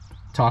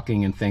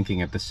talking and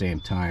thinking at the same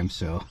time,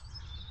 so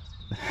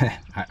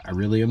I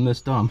really am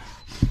this dumb.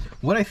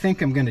 What I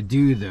think I'm gonna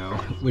do though,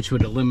 which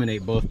would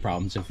eliminate both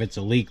problems, if it's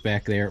a leak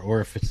back there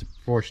or if it's a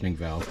proportioning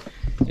valve,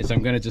 is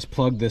I'm gonna just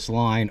plug this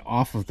line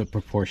off of the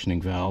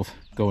proportioning valve,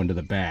 go into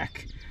the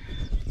back.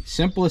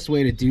 Simplest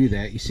way to do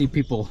that, you see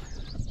people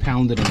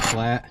pound it in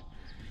flat.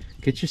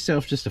 Get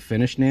yourself just a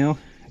finish nail,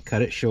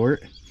 cut it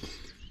short,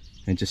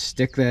 and just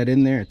stick that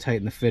in there and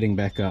tighten the fitting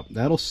back up.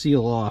 That'll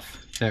seal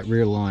off that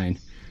rear line.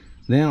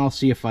 Then I'll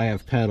see if I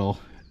have pedal,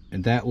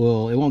 and it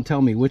won't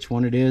tell me which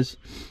one it is,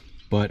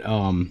 but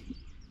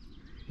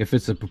if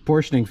it's a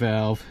proportioning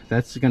valve,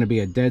 that's going to be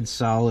a dead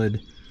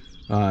solid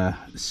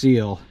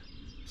seal.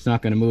 It's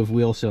not going to move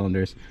wheel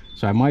cylinders,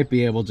 so I might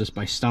be able, just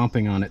by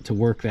stomping on it, to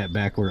work that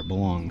back where it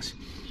belongs.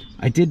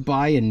 I did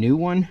buy a new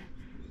one,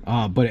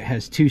 but it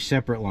has two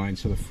separate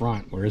lines for the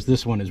front, whereas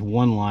this one is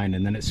one line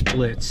and then it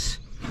splits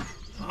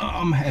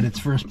at its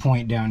first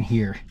point down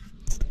here.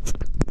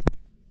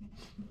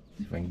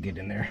 See if I can get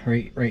in there.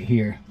 Right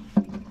here.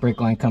 Brake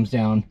line comes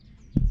down,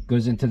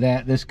 goes into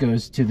that. This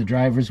goes to the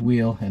driver's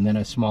wheel, and then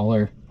a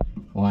smaller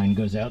line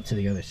goes out to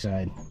the other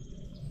side.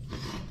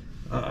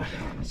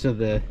 So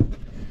the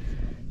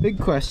big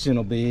question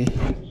will be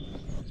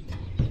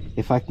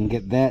if I can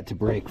get that to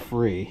break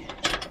free.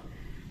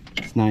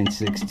 It's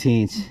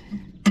 9/16.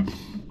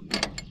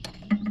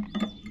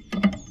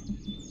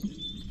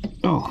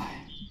 Oh,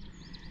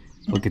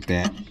 look at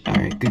that. All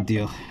right, good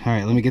deal. All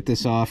right, let me get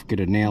this off, get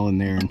a nail in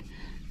there, and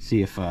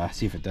see if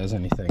it does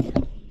anything.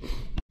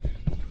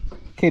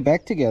 Okay,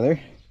 back together.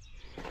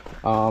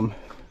 I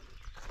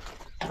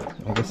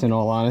guess in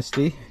all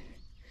honesty,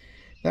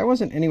 that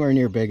wasn't anywhere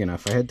near big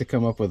enough. I had to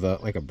come up with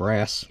like a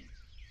brass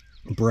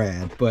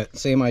brad, but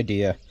same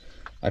idea.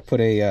 I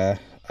put a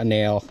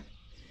nail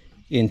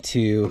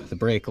into the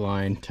brake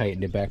line,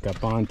 tightened it back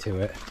up onto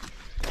it.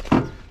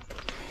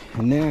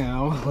 And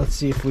now let's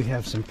see if we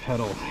have some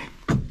pedal.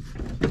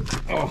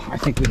 Oh, I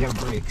think we have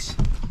brakes.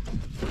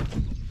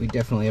 We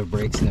definitely have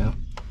brakes now.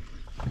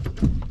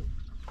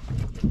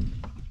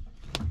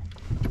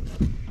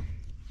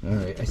 All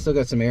right, I still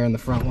got some air in the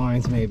front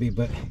lines maybe,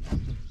 but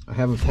I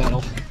have a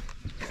pedal.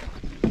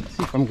 Let's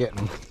see if I'm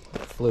getting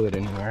fluid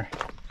anywhere.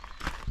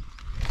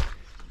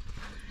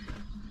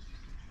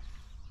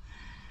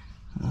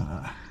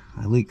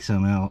 I leaked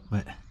some out,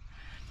 but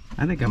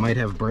I think I might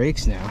have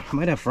brakes now. I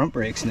might have front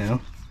brakes now.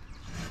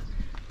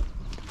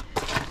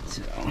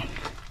 So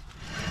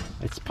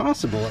it's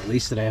possible at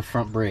least that I have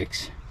front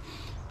brakes.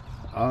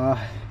 So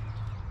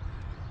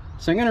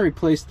I'm gonna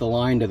replace the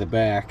line to the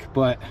back,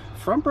 but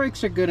front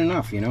brakes are good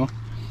enough, you know.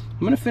 I'm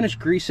gonna finish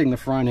greasing the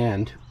front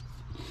end.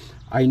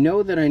 I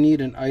know that I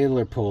need an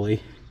idler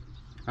pulley.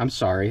 I'm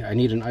sorry, I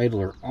need an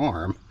idler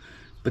arm,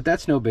 but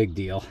that's no big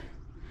deal.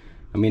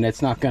 I mean,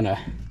 it's not gonna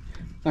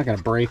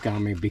break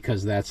on me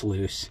because that's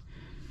loose.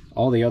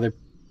 All the other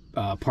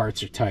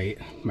parts are tight.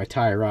 My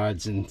tie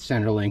rods and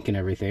center link and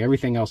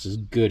everything else is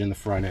good in the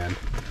front end.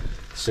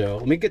 So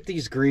let me get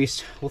these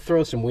greased. We'll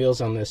throw some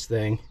wheels on this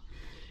thing,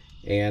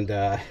 and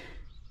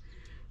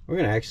we're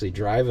gonna actually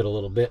drive it a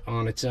little bit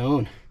on its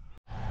own.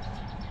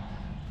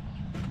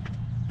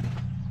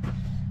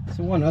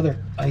 So one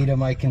other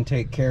item I can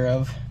take care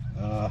of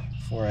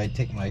before I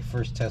take my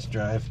first test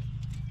drive.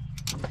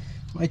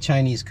 My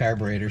Chinese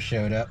carburetor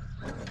showed up.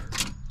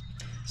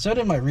 So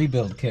did my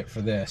rebuild kit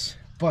for this.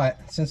 But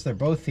since they're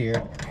both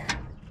here,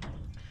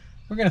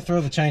 we're gonna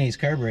throw the Chinese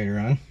carburetor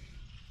on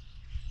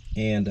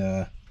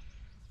and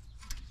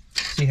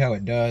see how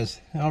it does.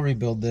 I'll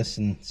rebuild this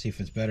and see if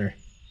it's better.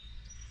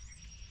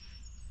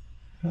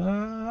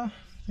 I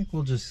think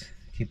we'll just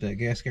keep that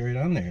gasket right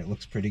on there. It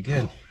looks pretty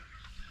good.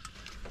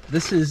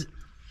 This is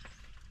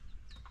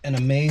an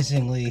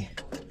amazingly,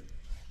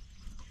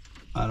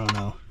 I don't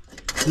know,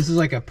 this is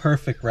like a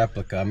perfect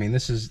replica. I mean,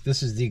 this is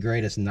the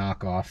greatest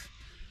knockoff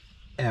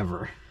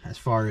ever as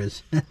far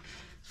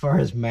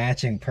as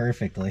matching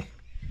perfectly.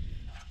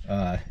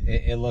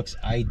 It looks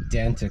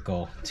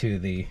identical to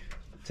the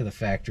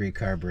factory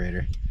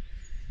carburetor.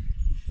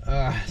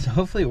 So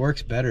hopefully it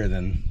works better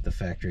than the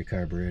factory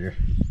carburetor.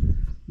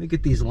 Let me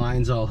get these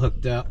lines all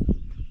hooked up,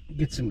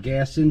 get some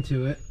gas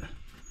into it,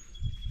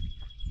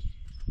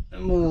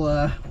 and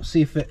we'll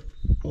see if it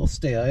will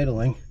stay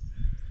idling.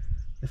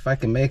 If I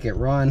can make it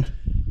run,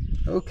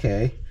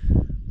 okay.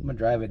 I'm gonna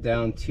drive it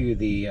down to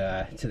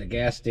the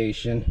gas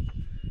station.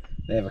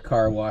 They have a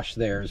car wash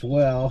there as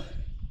well,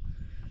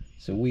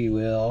 so we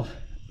will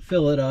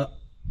fill it up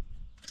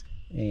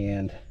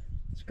and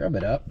scrub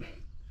it up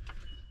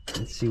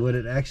and see what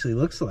it actually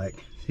looks like.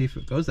 See if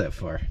it goes that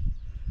far.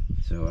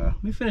 So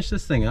let me finish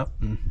this thing up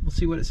and we'll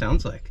see what it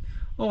sounds like.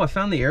 Oh, I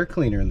found the air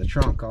cleaner in the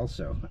trunk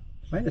also. I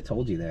might have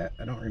told you that,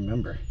 I don't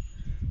remember.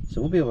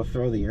 So we'll be able to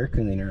throw the air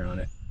cleaner on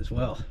it as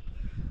well.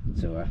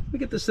 So we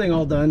get this thing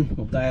all done,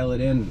 we'll dial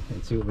it in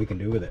and see what we can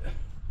do with it.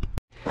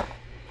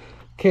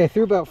 Okay, I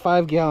threw about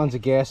 5 gallons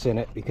of gas in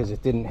it because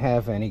it didn't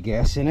have any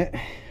gas in it.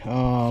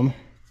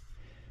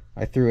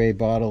 I threw a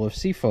bottle of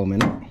Seafoam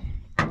in it.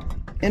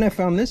 And I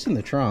found this in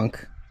the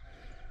trunk.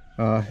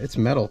 It's a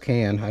metal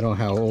can. I don't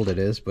know how old it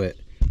is, but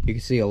you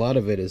can see a lot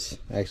of it is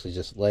actually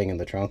just laying in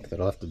the trunk that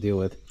I'll have to deal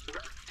with.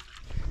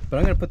 But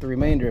I'm going to put the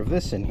remainder of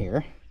this in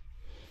here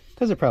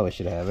because it probably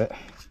should have it.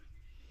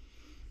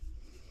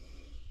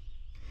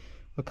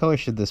 What color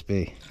should this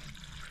be?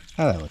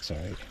 Oh, that looks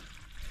alright.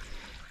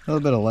 A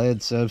little bit of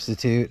lead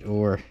substitute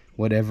or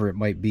whatever it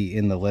might be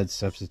in the lead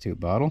substitute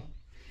bottle.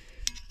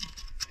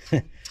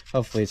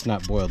 Hopefully it's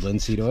not boiled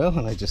linseed oil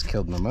and I just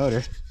killed my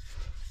motor.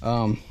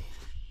 If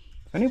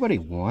anybody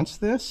wants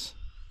this,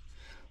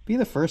 be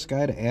the first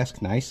guy to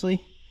ask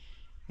nicely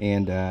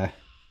and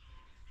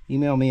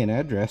email me an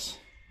address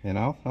and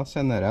I'll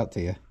send that out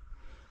to you.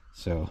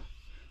 So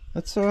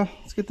let's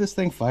get this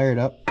thing fired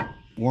up,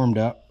 warmed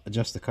up,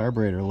 adjust the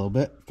carburetor a little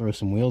bit, throw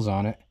some wheels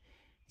on it,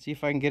 see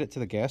if I can get it to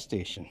the gas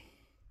station.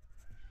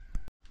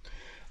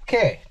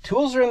 Okay,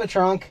 tools are in the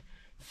trunk,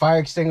 fire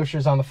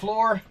extinguisher's on the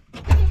floor.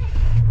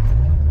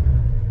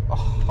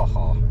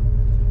 Oh,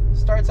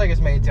 starts like it's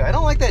made to. I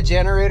don't like that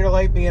generator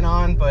light being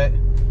on, but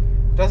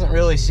it doesn't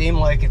really seem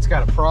like it's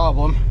got a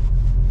problem.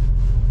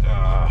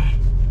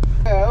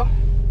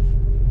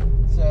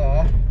 So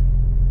let's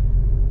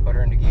put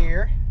her into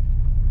gear.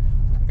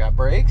 Got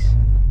brakes.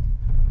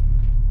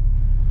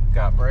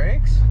 Got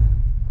brakes.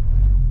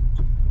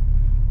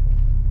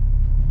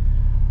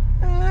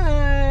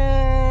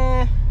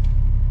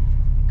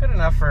 Good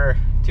enough for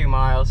 2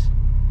 miles.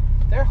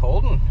 They're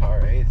holding all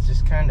right. It's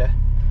just kind of a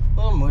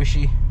little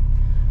mushy.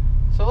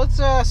 So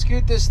let's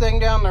scoot this thing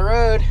down the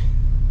road.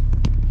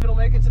 It'll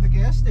make it to the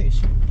gas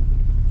station.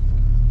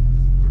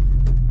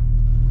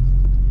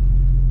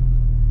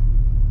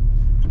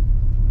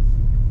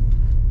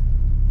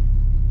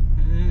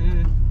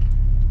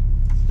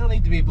 Still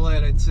need to be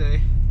bled, I'd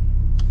say.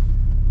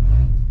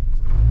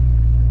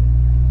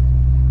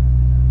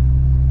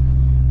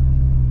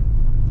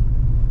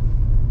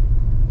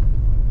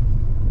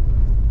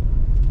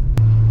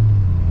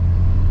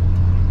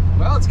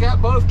 Well, it's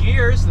got both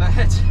gears.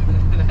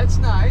 That's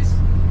nice.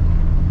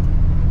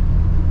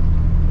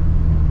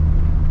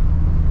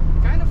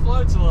 Kind of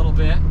floats a little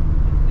bit.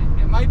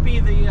 It might be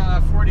the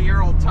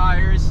 40-year-old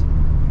tires.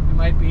 It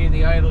might be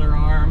the idler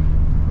arm.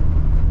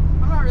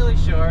 I'm not really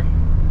sure.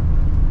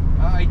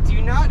 I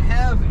do not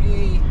have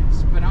a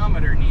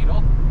speedometer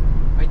needle.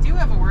 I do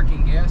have a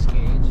working gas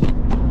gauge.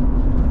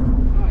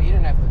 Oh, you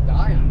didn't have to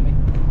die on me.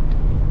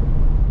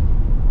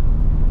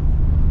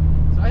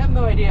 So I have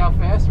no idea how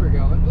fast we're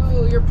going.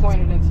 Ooh, you're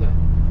pointed into...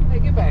 Hey,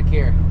 get back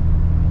here.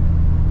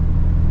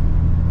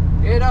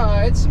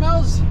 It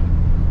smells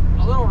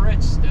a little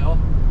rich still.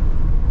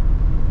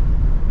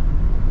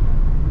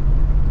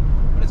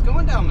 But it's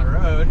going down the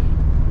road.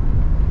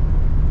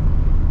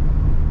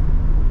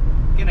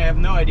 Again, I have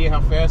no idea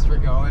how fast we're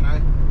going.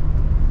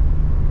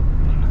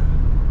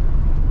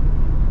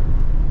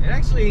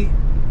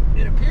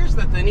 It appears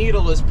that the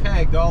needle is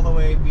pegged all the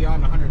way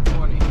beyond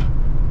 120.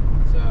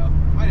 So,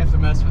 might have to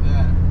mess with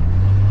that.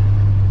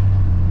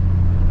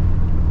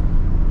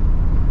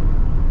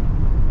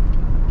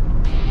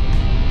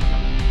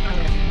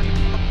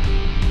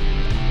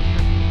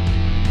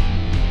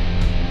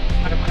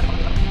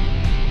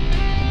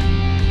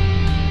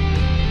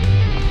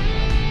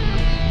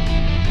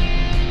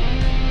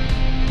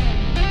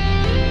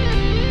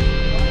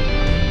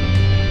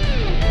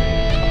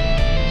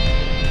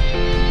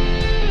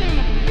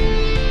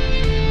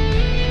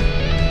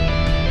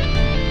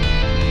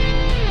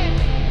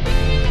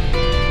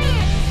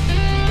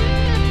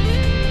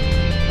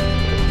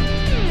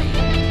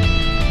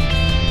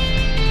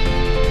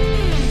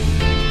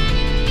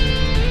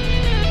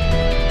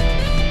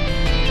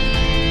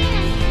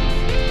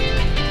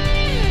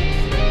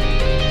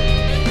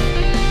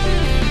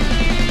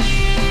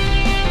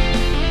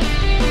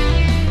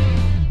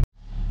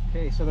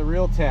 So the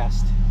real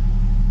test,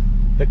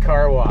 the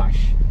car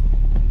wash.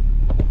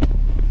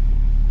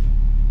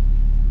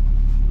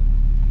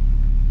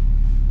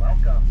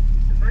 Welcome.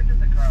 To purchase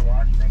a car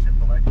wash, make a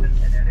selection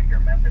and enter your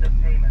method of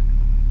payment.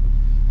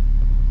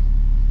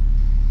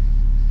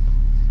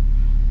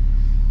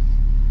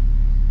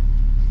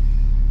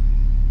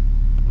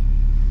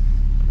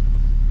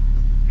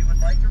 If you would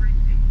like a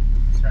receipt,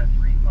 press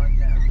refund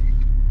now.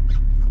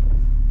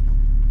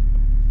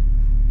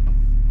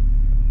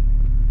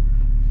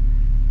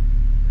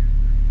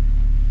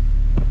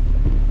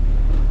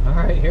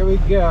 All right, here we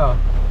go.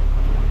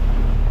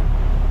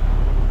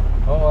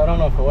 Oh, I don't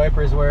know if the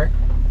wipers work.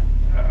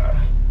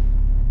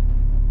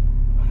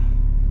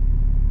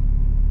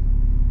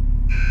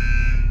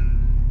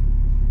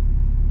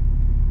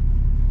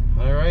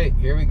 All right,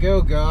 here we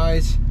go,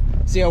 guys.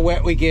 See how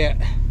wet we get.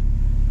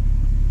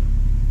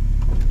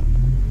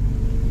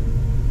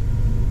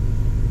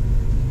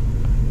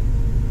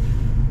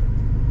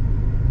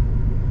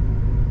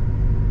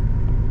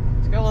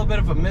 It's got a little bit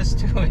of a mist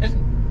to it.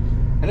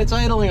 And it's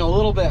idling a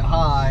little bit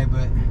high,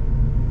 but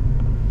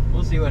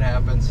we'll see what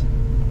happens.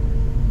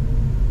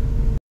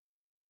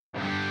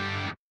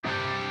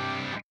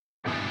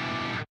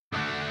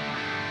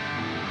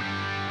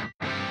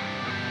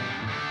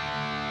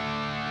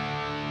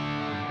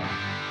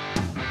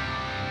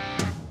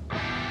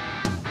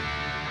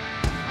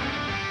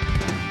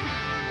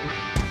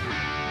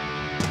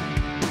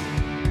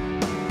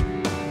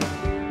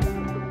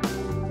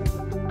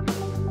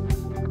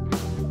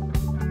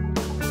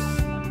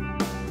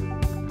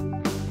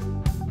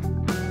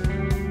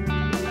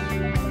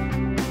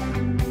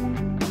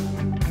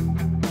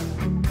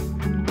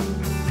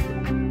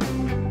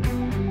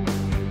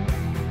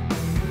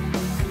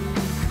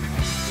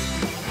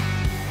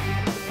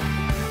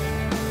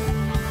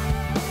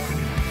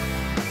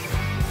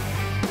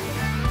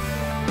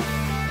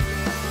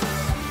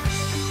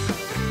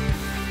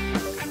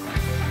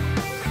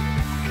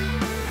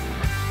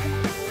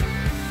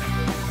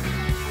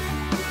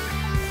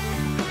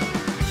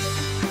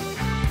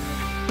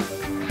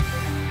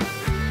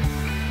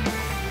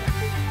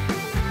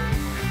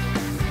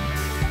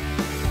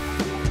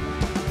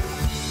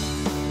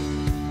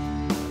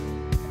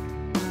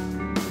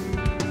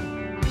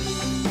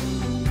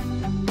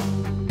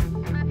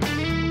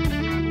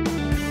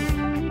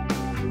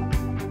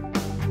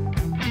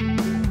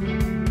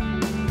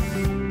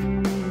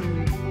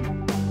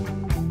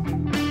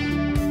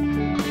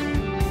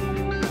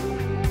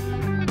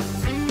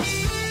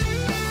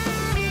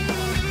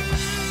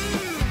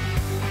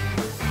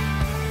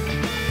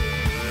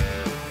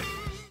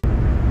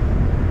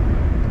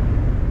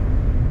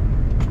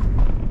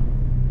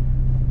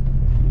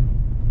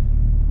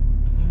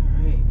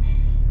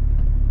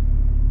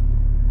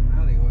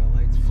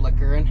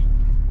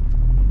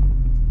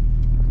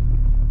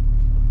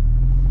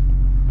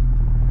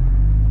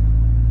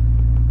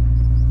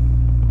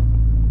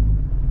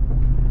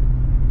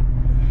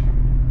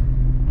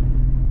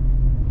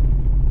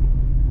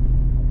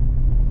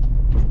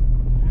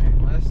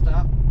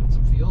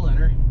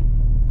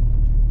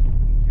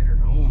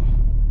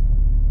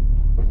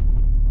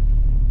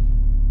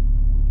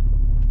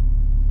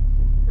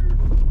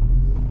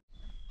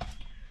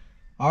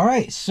 All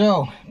right,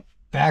 so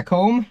back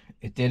home,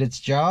 it did its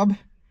job.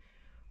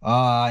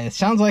 It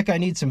sounds like I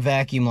need some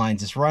vacuum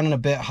lines. It's running a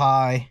bit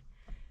high.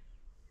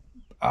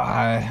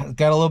 Got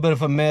a little bit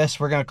of a mist.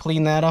 We're going to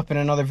clean that up in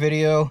another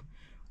video.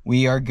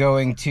 We are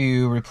going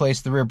to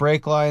replace the rear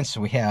brake lines.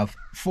 So we have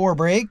 4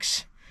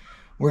 brakes.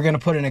 We're going to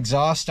put an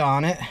exhaust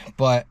on it,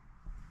 but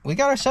we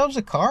got ourselves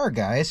a car,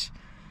 guys.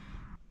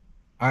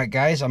 All right,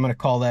 guys, I'm going to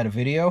call that a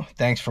video.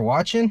 Thanks for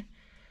watching.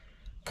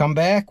 Come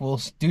back,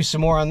 we'll do some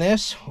more on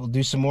this. We'll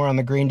do some more on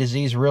the green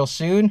disease real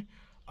soon.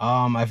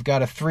 I've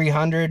got a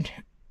 300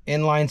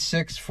 inline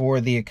 6 for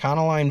the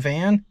Econoline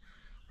van.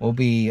 We'll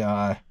be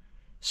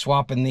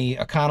swapping the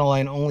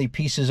Econoline only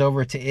pieces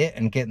over to it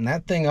and getting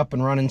that thing up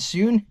and running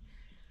soon.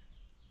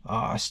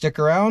 Stick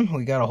around,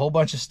 we got a whole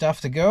bunch of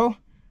stuff to go.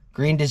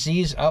 Green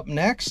disease up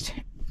next.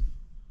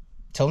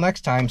 Till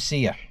next time,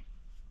 see ya.